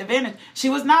disadvantage. She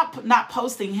was not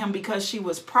posting him because she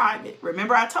was private.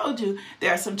 Remember, I told you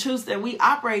there are some truths that we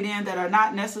operate in that are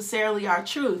not necessarily our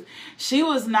truth. She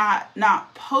was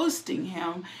not posting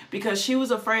him because she was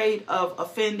afraid of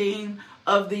offending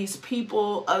of these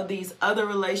people, of these other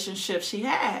relationships she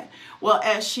had. Well,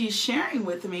 as she's sharing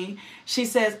with me, she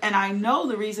says, and I know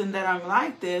the reason that I'm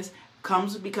like this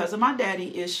comes because of my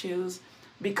daddy issues,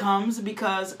 becomes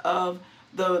because of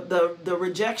the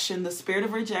rejection, the spirit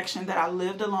of rejection that I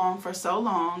lived along for so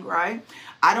long, right?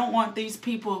 I don't want these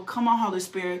people, come on, Holy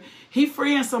Spirit, he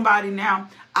freeing somebody now.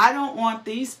 I don't want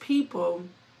these people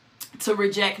to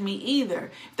reject me either.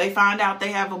 If they find out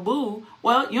they have a boo,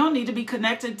 well, you don't need to be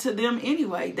connected to them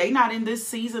anyway. They not in this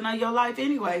season of your life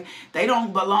anyway. They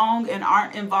don't belong and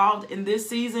aren't involved in this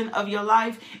season of your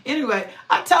life anyway.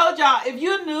 I told y'all, if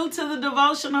you're new to the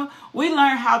devotional, we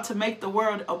learn how to make the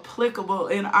word applicable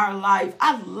in our life.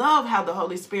 I love how the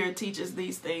Holy Spirit teaches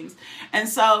these things. And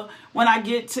so when I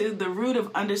get to the root of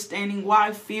understanding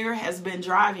why fear has been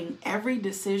driving every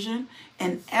decision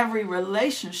and every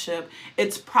relationship,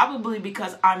 it's probably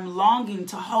because I'm longing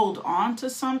to hold on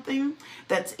to something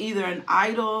that's either an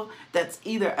idol, that's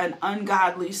either an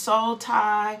ungodly soul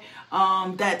tie,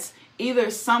 that's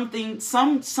either something,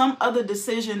 some other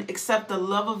decision except the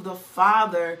love of the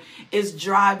Father is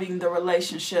driving the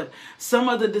relationship. Some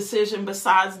other decision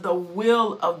besides the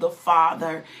will of the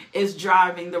Father is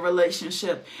driving the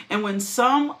relationship. And when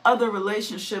some other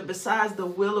relationship besides the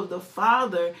will of the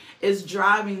Father is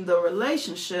driving the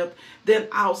relationship, then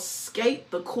I'll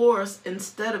skate the course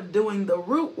instead of doing the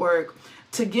root work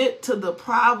to get to the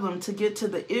problem, to get to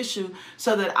the issue,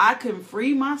 so that I can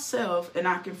free myself and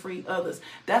I can free others.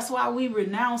 That's why we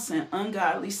renouncing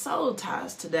ungodly soul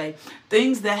ties today.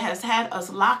 Things that has had us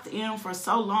locked in for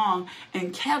so long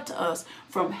and kept us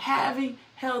from having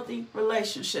healthy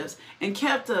relationships and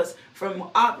kept us from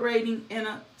operating in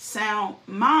a sound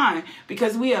mind,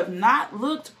 because we have not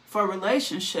looked for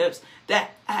relationships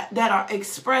that are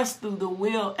expressed through the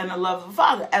will and the love of the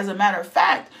Father. As a matter of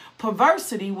fact,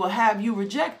 perversity will have you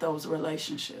reject those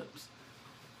relationships.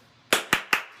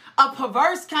 A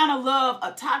perverse kind of love,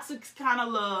 a toxic kind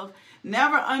of love,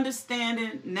 never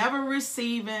understanding, never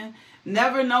receiving,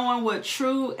 never knowing what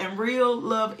true and real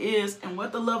love is and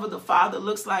what the love of the Father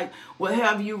looks like, will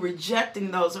have you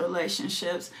rejecting those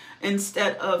relationships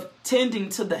instead of tending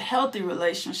to the healthy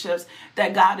relationships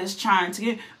that God is trying to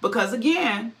get. Because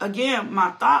again,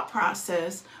 my thought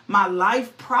process, my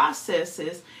life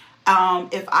processes,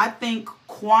 if I think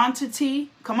quantity,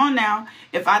 come on now,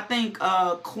 if I think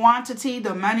quantity,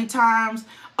 the many times,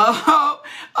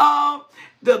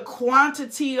 the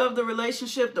quantity of the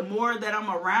relationship, the more that I'm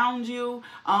around you,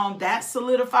 that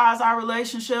solidifies our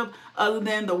relationship, other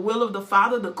than the will of the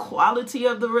Father, the quality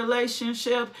of the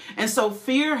relationship. And so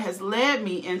fear has led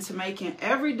me into making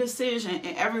every decision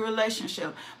in every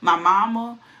relationship. My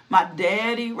mama, my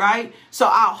daddy, right? So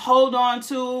I'll hold on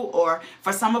to, or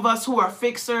for some of us who are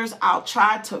fixers, I'll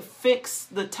try to fix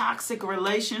the toxic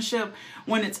relationship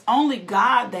when it's only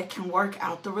God that can work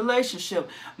out the relationship.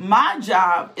 My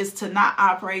job is to not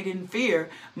operate in fear.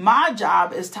 My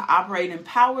job is to operate in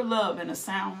power, love, and a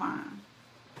sound mind.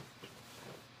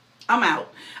 I'm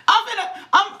out. I'm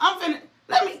finna,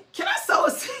 can I sow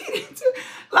a seed into,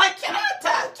 like, can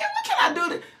I do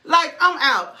this? Like, I'm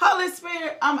out. Holy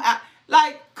Spirit, I'm out.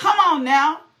 Like, come on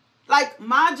now. Like,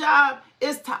 my job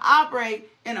is to operate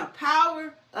in a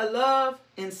power, a love,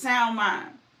 and sound mind.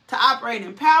 To operate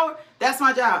in power, that's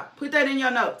my job. Put that in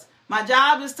your notes. My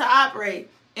job is to operate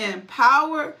in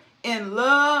power, in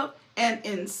love, and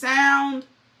in sound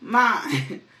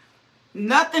mind.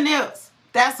 Nothing else.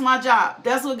 That's my job.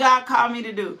 That's what God called me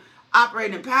to do.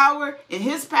 Operate in power, in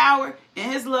his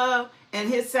love, and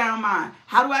his sound mind.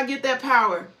 How do I get that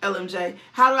power, LMJ?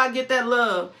 How do I get that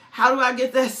love? How do I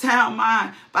get that sound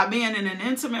mind? By being in an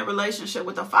intimate relationship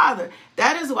with the Father.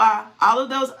 That is why all of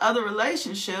those other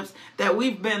relationships that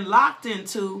we've been locked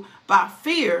into by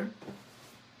fear,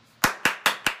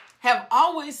 have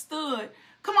always stood,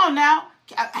 come on now,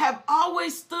 have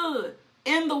always stood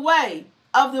in the way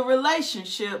of the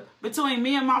relationship between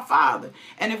me and my Father.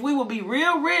 And if we will be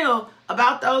real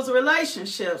about those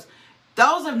relationships,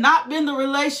 those have not been the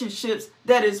relationships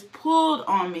that is pulled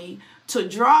on me to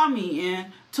draw me in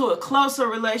to a closer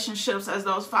relationships as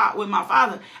those with my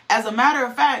Father. As a matter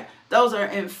of fact, those are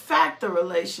in fact the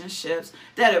relationships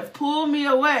that have pulled me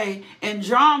away and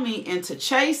drawn me into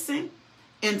chasing,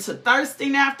 into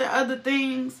thirsting after other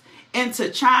things, into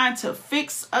trying to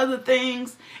fix other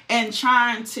things, and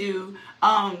trying to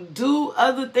do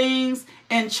other things,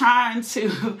 and trying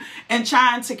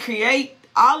to create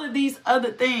all of these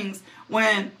other things,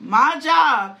 when my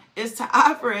job is to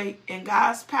operate in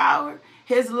God's power,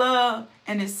 His love,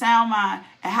 and His sound mind.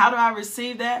 And how do I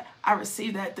receive that? I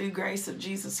receive that through grace of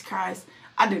Jesus Christ.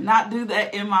 I do not do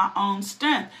that in my own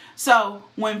strength. So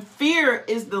when fear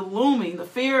is the looming, the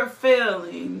fear of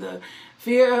failing, the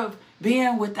fear of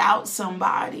being without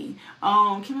somebody.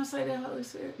 Can I say that, Holy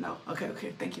Spirit? No.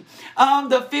 Okay, thank you.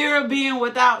 The fear of being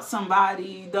without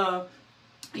somebody,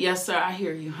 yes, sir, I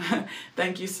hear you.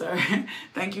 Thank you, sir.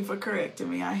 Thank you for correcting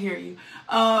me. I hear you.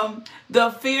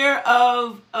 The fear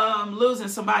of losing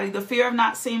somebody, the fear of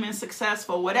not seeming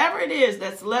successful, whatever it is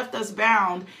that's left us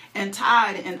bound and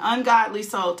tied in ungodly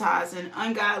soul ties and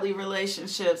ungodly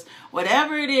relationships,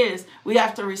 whatever it is, we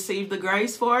have to receive the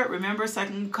grace for it. Remember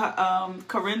 2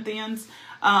 Corinthians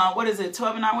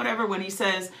 12:9, whatever, when he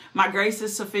says, my grace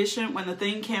is sufficient when the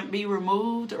thing can't be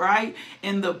removed, right?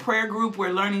 In the prayer group,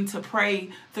 we're learning to pray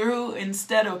through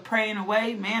instead of praying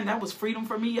away. Man, that was freedom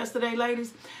for me yesterday,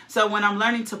 ladies. So when I'm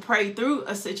learning to pray through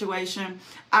a situation,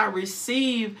 I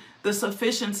receive the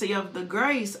sufficiency of the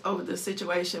grace over the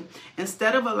situation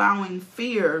instead of allowing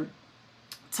fear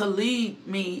to lead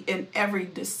me in every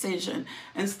decision,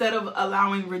 instead of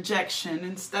allowing rejection,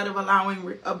 instead of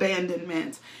allowing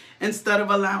abandonment, instead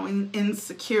of allowing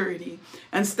insecurity,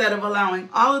 instead of allowing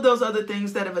all of those other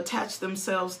things that have attached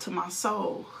themselves to my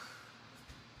soul.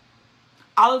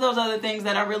 All of those other things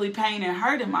that are really pain and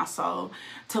hurt in my soul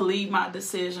to lead my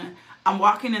decision. I'm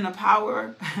walking in the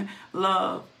power,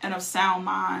 love, and of sound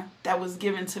mind that was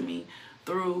given to me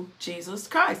through Jesus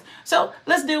Christ. So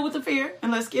let's deal with the fear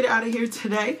and let's get out of here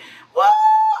today. Whoa!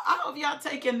 I hope y'all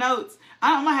taking notes.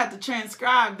 I'm going to have to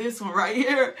transcribe this one right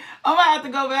here. I'm going to have to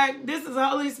go back. This is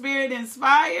Holy Spirit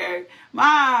inspired.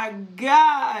 My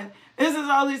God. This is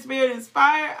Holy Spirit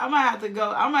inspired. I'm going to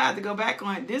have to go back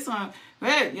on this one.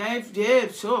 Yeah,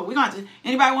 sure. We're going to,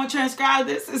 anybody want to transcribe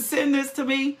this and send this to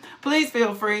me? Please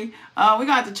feel free. We're going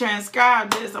to have to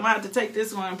transcribe this. I'm going to have to take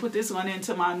this one and put this one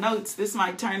into my notes. This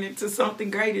might turn into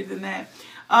something greater than that.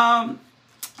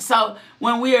 So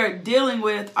when we are dealing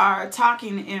with our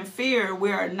talking in fear,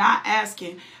 we are not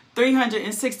asking.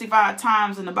 365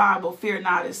 times in the Bible, fear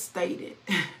not is stated.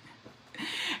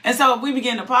 And so if we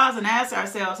begin to pause and ask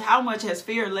ourselves, how much has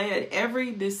fear led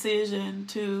every decision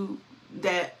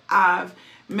that I've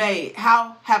made?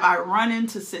 How have I run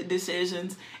into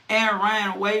decisions and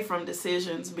ran away from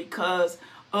decisions because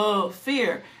of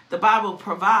fear? The Bible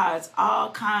provides all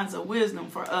kinds of wisdom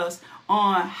for us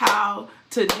on how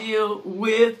to deal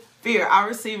with fear. I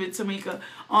receive it, Tamika,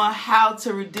 on how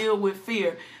to deal with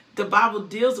fear. The Bible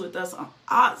deals with us on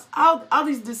all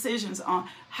these decisions on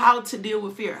how to deal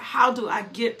with fear. How do I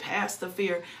get past the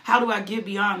fear? How do I get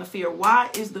beyond the fear? Why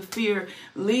is the fear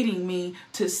leading me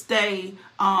to stay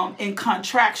in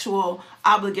contractual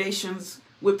obligations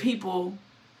with people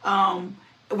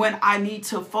when I need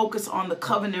to focus on the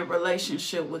covenant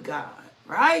relationship with God,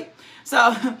 right?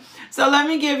 So let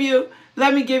me give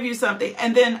you something,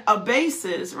 and then a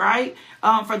basis, right?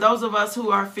 For those of us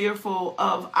who are fearful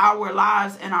of our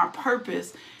lives and our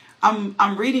purpose.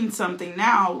 I'm reading something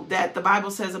now that the Bible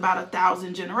says about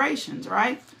 1,000 generations,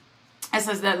 right? It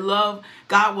says that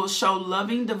God will show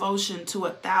loving devotion to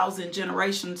 1,000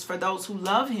 generations for those who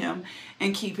love him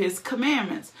and keep his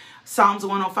commandments. Psalms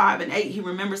 105:8, he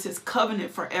remembers his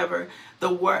covenant forever. The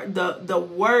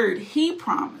word he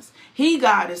promised. He,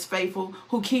 God, is faithful,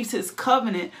 who keeps his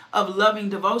covenant of loving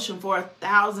devotion for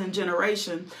 1,000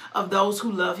 generations of those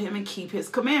who love him and keep his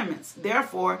commandments.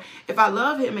 Therefore, if I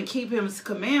love him and keep his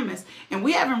commandments, and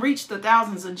we haven't reached the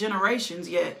thousands of generations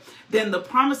yet, then the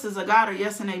promises of God are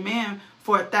yes and amen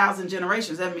for 1,000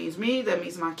 generations. That means me, that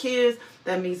means my kids,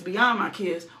 that means beyond my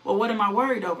kids. Well, what am I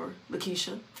worried over,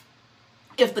 Lakeisha?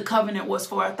 If the covenant was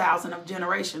for 1,000 of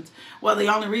generations. Well, the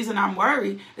only reason I'm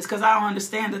worried is because I don't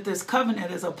understand that this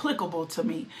covenant is applicable to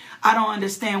me. I don't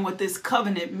understand what this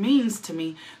covenant means to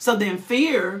me. So then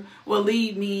fear will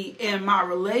lead me in my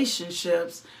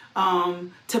relationships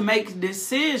to make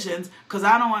decisions because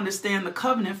I don't understand the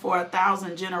covenant for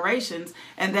 1,000 generations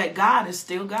and that God is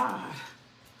still God.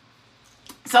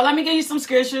 So let me give you some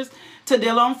scriptures to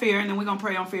deal on fear, and then we're going to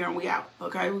pray on fear and we out.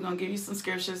 Okay, we're going to give you some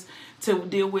scriptures to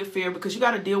deal with fear, because you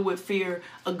got to deal with fear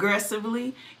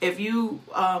aggressively. If you,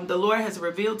 the Lord has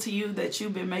revealed to you that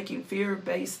you've been making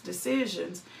fear-based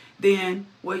decisions, then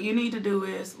what you need to do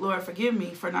is, Lord, forgive me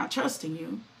for not trusting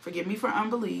you. Forgive me for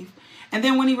unbelief. And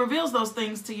then when he reveals those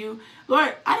things to you,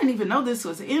 Lord, I didn't even know this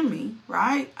was in me,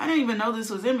 right? I didn't even know this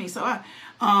was in me. So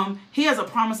he has a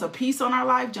promise of peace on our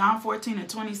life. John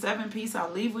 14:27, peace I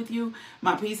leave with you.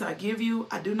 My peace I give you.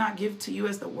 I do not give to you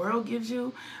as the world gives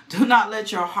you. Do not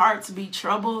let your hearts be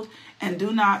troubled and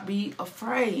do not be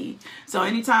afraid. So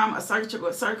anytime a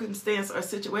circumstance or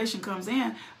situation comes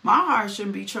in, my heart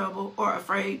shouldn't be troubled or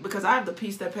afraid because I have the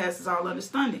peace that passes all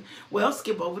understanding. Well,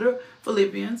 skip over to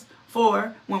Philippians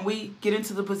 4 when we get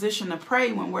into the position to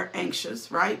pray when we're anxious,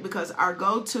 right? Because our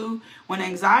go-to when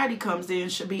anxiety comes in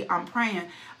should be, I'm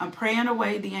praying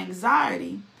away the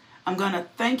anxiety. I'm going to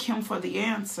thank him for the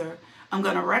answer. I'm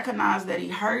going to recognize that he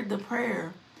heard the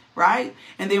prayer, right?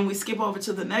 And then we skip over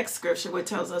to the next scripture where it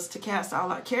tells us to cast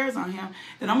all our cares on him.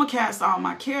 Then I'm going to cast all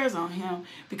my cares on him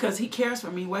because he cares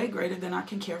for me way greater than I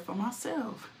can care for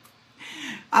myself.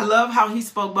 I love how he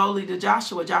spoke boldly to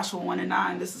Joshua, Joshua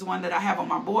 1:9. This is one that I have on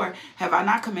my board. Have I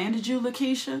not commanded you,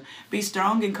 Lakeisha? Be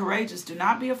strong and courageous. Do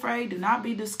not be afraid. Do not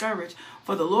be discouraged.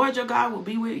 For the Lord your God will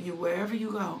be with you wherever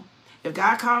you go. If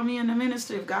God called me into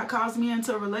ministry, if God calls me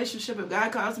into a relationship, if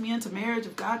God calls me into marriage,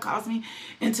 if God calls me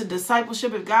into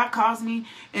discipleship, if God calls me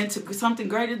into something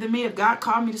greater than me, if God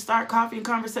called me to start Coffee and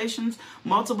Conversations,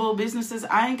 multiple businesses,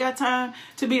 I ain't got time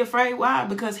to be afraid. Why?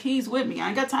 Because he's with me. I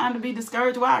ain't got time to be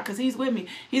discouraged. Why? Because he's with me.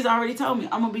 He's already told me,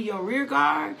 I'm going to be your rear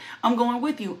guard. I'm going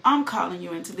with you. I'm calling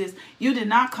you into this. You did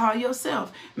not call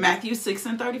yourself. Matthew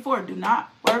 6:34. Do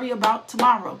not worry about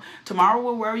tomorrow. Tomorrow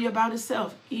will worry about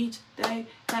itself. Each day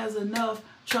has enough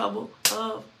trouble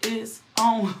of its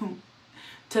own.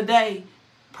 Today,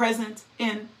 present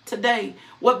in today.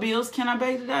 What bills can I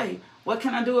pay today? What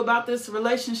can I do about this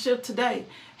relationship today?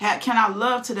 Can I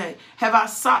love today? Have I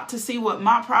sought to see what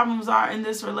my problems are in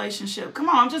this relationship? Come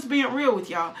on, I'm just being real with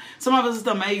y'all. Some of us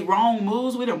have made wrong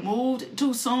moves. We done moved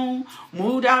too soon,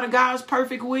 moved out of God's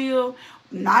perfect will,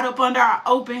 not up under our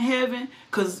open heaven,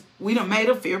 because we done made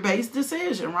a fear-based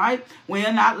decision, right?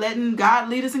 We're not letting God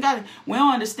lead us and guide us. We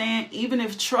don't understand, even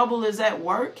if trouble is at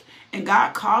work and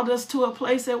God called us to a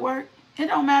place at work, it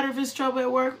don't matter if it's trouble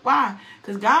at work. Why?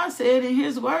 Because God said in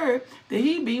his word that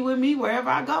he'd be with me wherever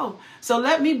I go. So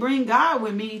let me bring God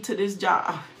with me to this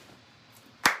job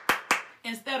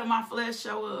instead of my flesh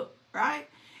show up, right?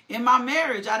 In my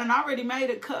marriage, I done already made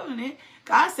a covenant.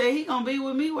 God said he going to be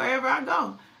with me wherever I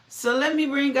go. So let me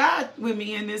bring God with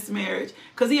me in this marriage,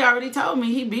 because he already told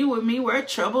me he'd be with me where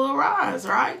trouble arises,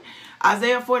 right?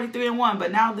 Isaiah 43:1.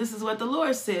 But now this is what the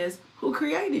Lord says. Who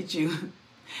created you?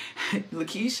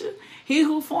 Lakeisha, he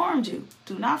who formed you.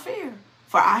 Do not fear,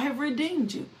 for I have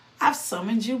redeemed you. I've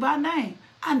summoned you by name.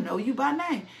 I know you by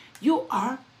name. You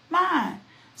are mine.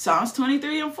 Psalms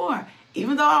 23:4.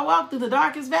 Even though I walk through the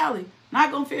darkest valley,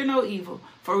 not going to fear no evil,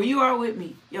 for you are with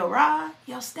me. Your rod,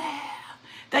 your staff,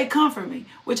 they comfort me,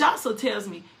 which also tells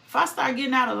me if I start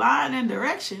getting out of line and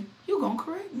direction, you're going to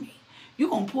correct me. You're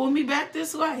going to pull me back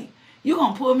this way. You're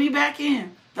going to pull me back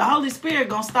in. The Holy Spirit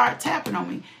going to start tapping on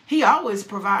me. He always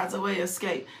provides a way of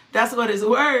escape. That's what his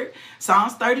word,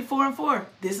 Psalms 34:4.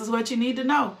 This is what you need to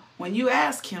know. When you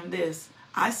ask him this,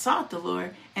 I sought the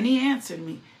Lord and he answered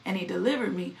me and he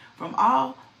delivered me from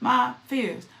all my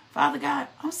fears. Father God,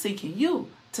 I'm seeking you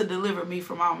to deliver me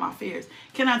from all my fears.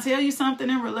 Can I tell you something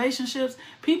in relationships?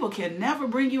 People can never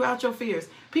bring you out your fears.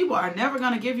 People are never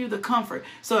going to give you the comfort.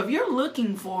 So if you're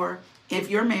looking for, if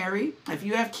you're married, if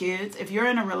you have kids, if you're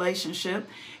in a relationship,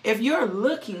 if you're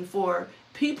looking for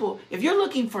people, if you're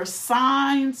looking for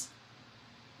signs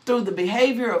through the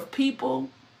behavior of people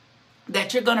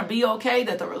that you're going to be okay,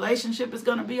 that the relationship is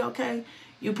going to be okay,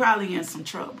 you're probably in some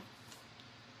trouble.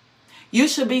 You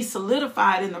should be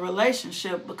solidified in the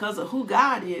relationship because of who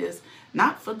God is,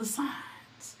 not for the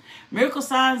signs. Miracle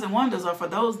signs and wonders are for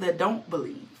those that don't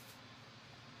believe.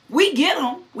 We get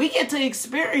them. We get to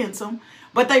experience them.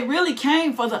 But they really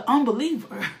came for the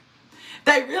unbeliever.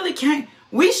 They really came.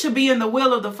 We should be in the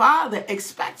will of the Father,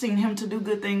 expecting him to do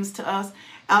good things to us.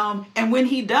 And when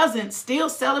he doesn't, still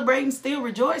celebrating, still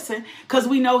rejoicing, because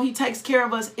we know he takes care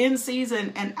of us in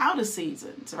season and out of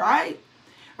seasons, right?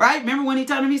 Right? Remember when he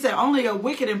told him, he said, only a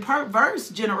wicked and perverse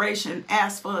generation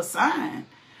asks for a sign,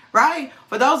 right?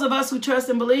 For those of us who trust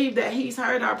and believe that he's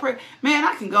heard our prayer. Man,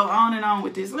 I can go on and on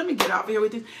with this. Let me get off here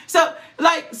with this.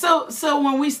 So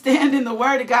when we stand in the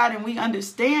word of God and we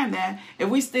understand that, if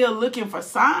we still looking for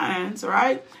signs,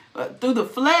 right, through the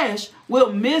flesh,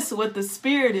 we'll miss what the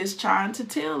spirit is trying to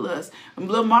tell us. And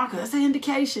little marker, that's an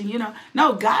indication,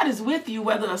 No, God is with you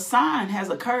whether a sign has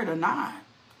occurred or not.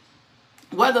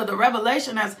 Whether the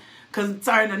revelation has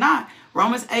concerned or not.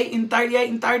 Romans 8:38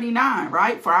 and 39,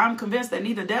 right? For I'm convinced that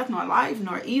neither death nor life,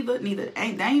 neither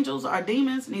angels or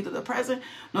demons, neither the present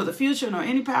nor the future, nor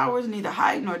any powers, neither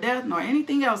height nor depth, nor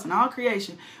anything else in all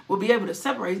creation will be able to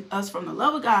separate us from the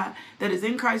love of God that is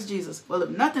in Christ Jesus. Well, if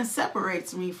nothing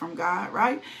separates me from God,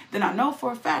 right, then I know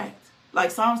for a fact,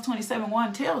 like Psalms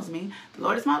 27:1 tells me, the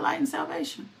Lord is my light and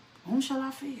salvation. Whom shall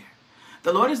I fear?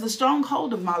 The Lord is the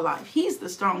stronghold of my life. He's the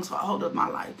stronghold of my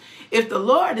life. If the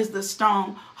Lord is the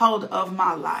stronghold of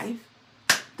my life,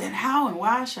 then how and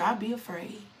why should I be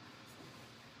afraid?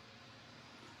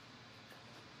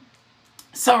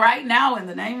 So right now, in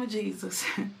the name of Jesus,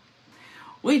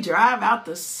 we drive out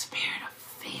the spirit of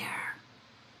fear.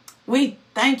 We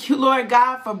thank you, Lord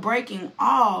God, for breaking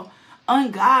all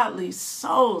ungodly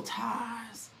soul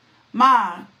ties.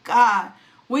 My God,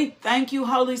 we thank you,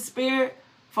 Holy Spirit,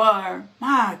 for,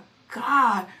 my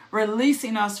God,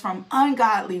 releasing us from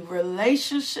ungodly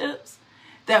relationships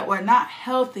that were not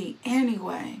healthy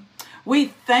anyway. We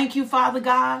thank you, Father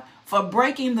God, for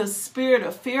breaking the spirit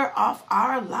of fear off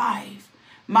our life.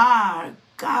 My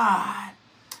God,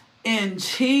 in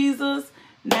Jesus'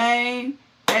 name,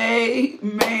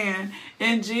 amen.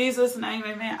 In Jesus' name,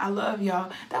 amen. I love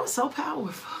y'all. That was so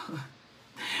powerful.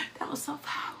 That was so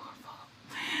powerful.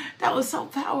 That was so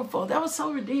powerful. That was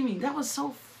so redeeming. That was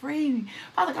so freeing.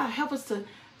 Father God, help us to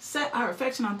set our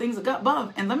affection on things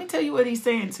above. And let me tell you what he's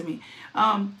saying to me.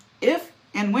 If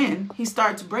and when he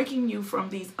starts breaking you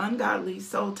from these ungodly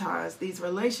soul ties, these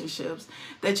relationships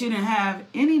that you didn't have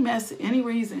any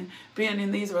reason being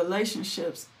in these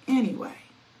relationships anyway.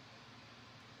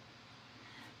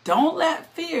 Don't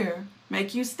let fear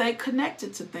make you stay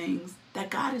connected to things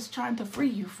that God is trying to free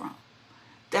you from.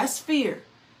 That's fear.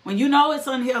 When you know it's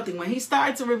unhealthy, when he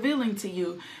starts revealing to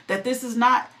you that this is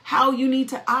not how you need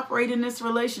to operate in this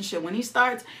relationship, when he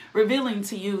starts revealing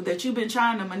to you that you've been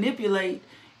trying to manipulate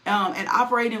and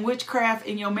operate in witchcraft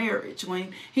in your marriage,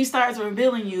 when he starts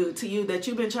revealing to you that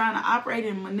you've been trying to operate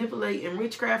and manipulate in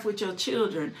witchcraft with your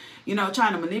children,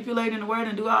 trying to manipulate in the word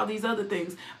and do all these other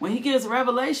things, when he gives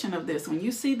revelation of this, when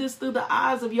you see this through the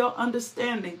eyes of your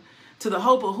understanding, to the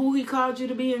hope of who he called you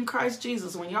to be in Christ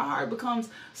Jesus, when your heart becomes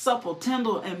supple,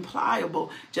 tender, and pliable,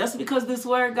 just because this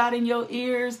word got in your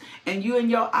ears and you in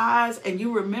your eyes and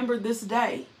you remember this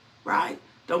day, right?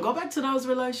 Don't go back to those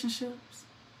relationships.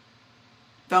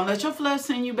 Don't let your flesh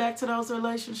send you back to those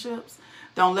relationships.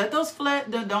 Don't let I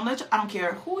don't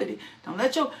care who it is.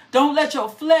 Don't let your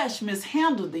flesh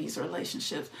mishandle these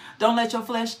relationships. Don't let your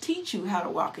flesh teach you how to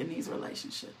walk in these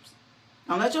relationships.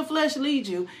 Don't let your flesh lead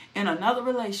you in another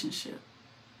relationship.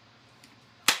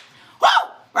 Woo!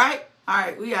 Right? All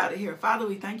right, we out of here. Father,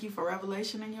 we thank you for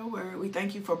revelation in your word. We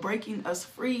thank you for breaking us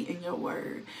free in your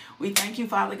word. We thank you,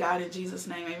 Father God, in Jesus'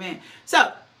 name. Amen.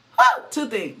 So, two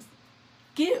things.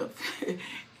 Give.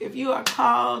 If you are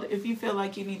called, if you feel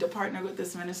like you need to partner with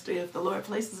this ministry, if the Lord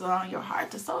places it on your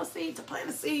heart to sow a seed, to plant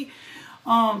a seed,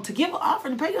 to give an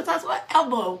offering, to pay your tithes,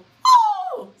 whatever.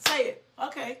 Oh, say it.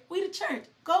 Okay, we the church.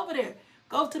 Go over there.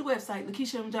 Go to the website,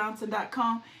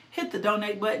 LakeishaMJohnson.com. Hit the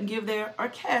donate button, give there, or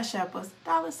cash app us,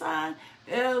 $LMJ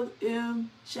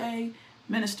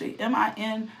Ministry,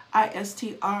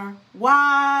 MINISTRY.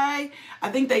 I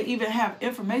think they even have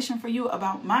information for you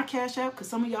about my cash app, because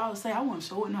some of y'all will say, I want to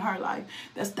show it in her life.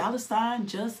 That's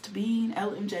 $just being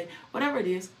LMJ. Whatever it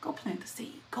is, go plant the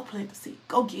seed. Go plant the seed.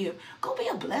 Go give. Go be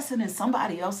a blessing in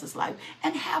somebody else's life.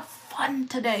 And have fun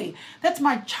today. That's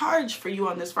my charge for you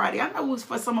on this Friday. I know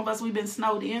for some of us, we've been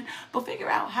snowed in, but figure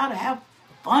out how to have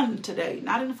fun today.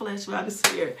 Not in the flesh, but in the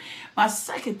spirit. My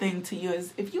second thing to you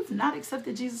is, if you've not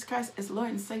accepted Jesus Christ as Lord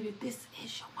and Savior, this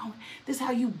is your moment. This is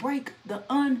how you break the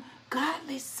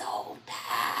ungodly soul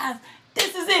ties.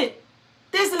 This is it.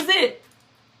 This is it.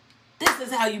 This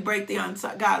is how you break the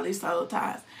ungodly soul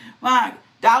ties.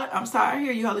 I'm sorry, I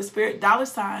hear you, Holy Spirit.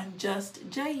 $, just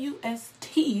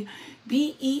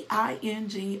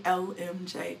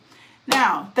JUSTBEINGLMJ.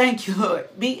 Now, thank you, Lord.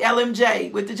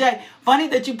 BLMJ with the J. Funny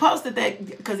that you posted that,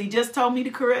 because he just told me to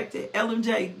correct it.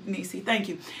 LMJ, Nisi. Thank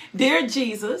you. Dear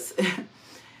Jesus,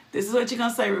 this is what you're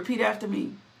going to say. Repeat after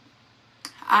me.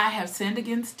 I have sinned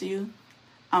against you.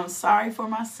 I'm sorry for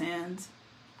my sins.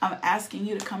 I'm asking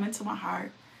you to come into my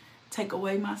heart, take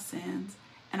away my sins,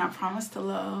 and I promise to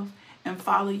love and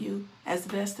follow you as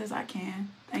best as I can.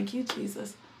 Thank you,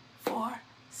 Jesus, for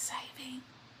saving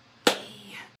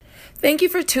me. Thank you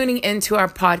for tuning into our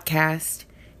podcast.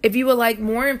 If you would like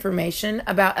more information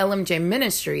about LMJ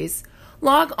Ministries,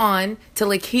 log on to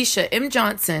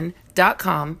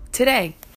LakeishaMJohnson.com today.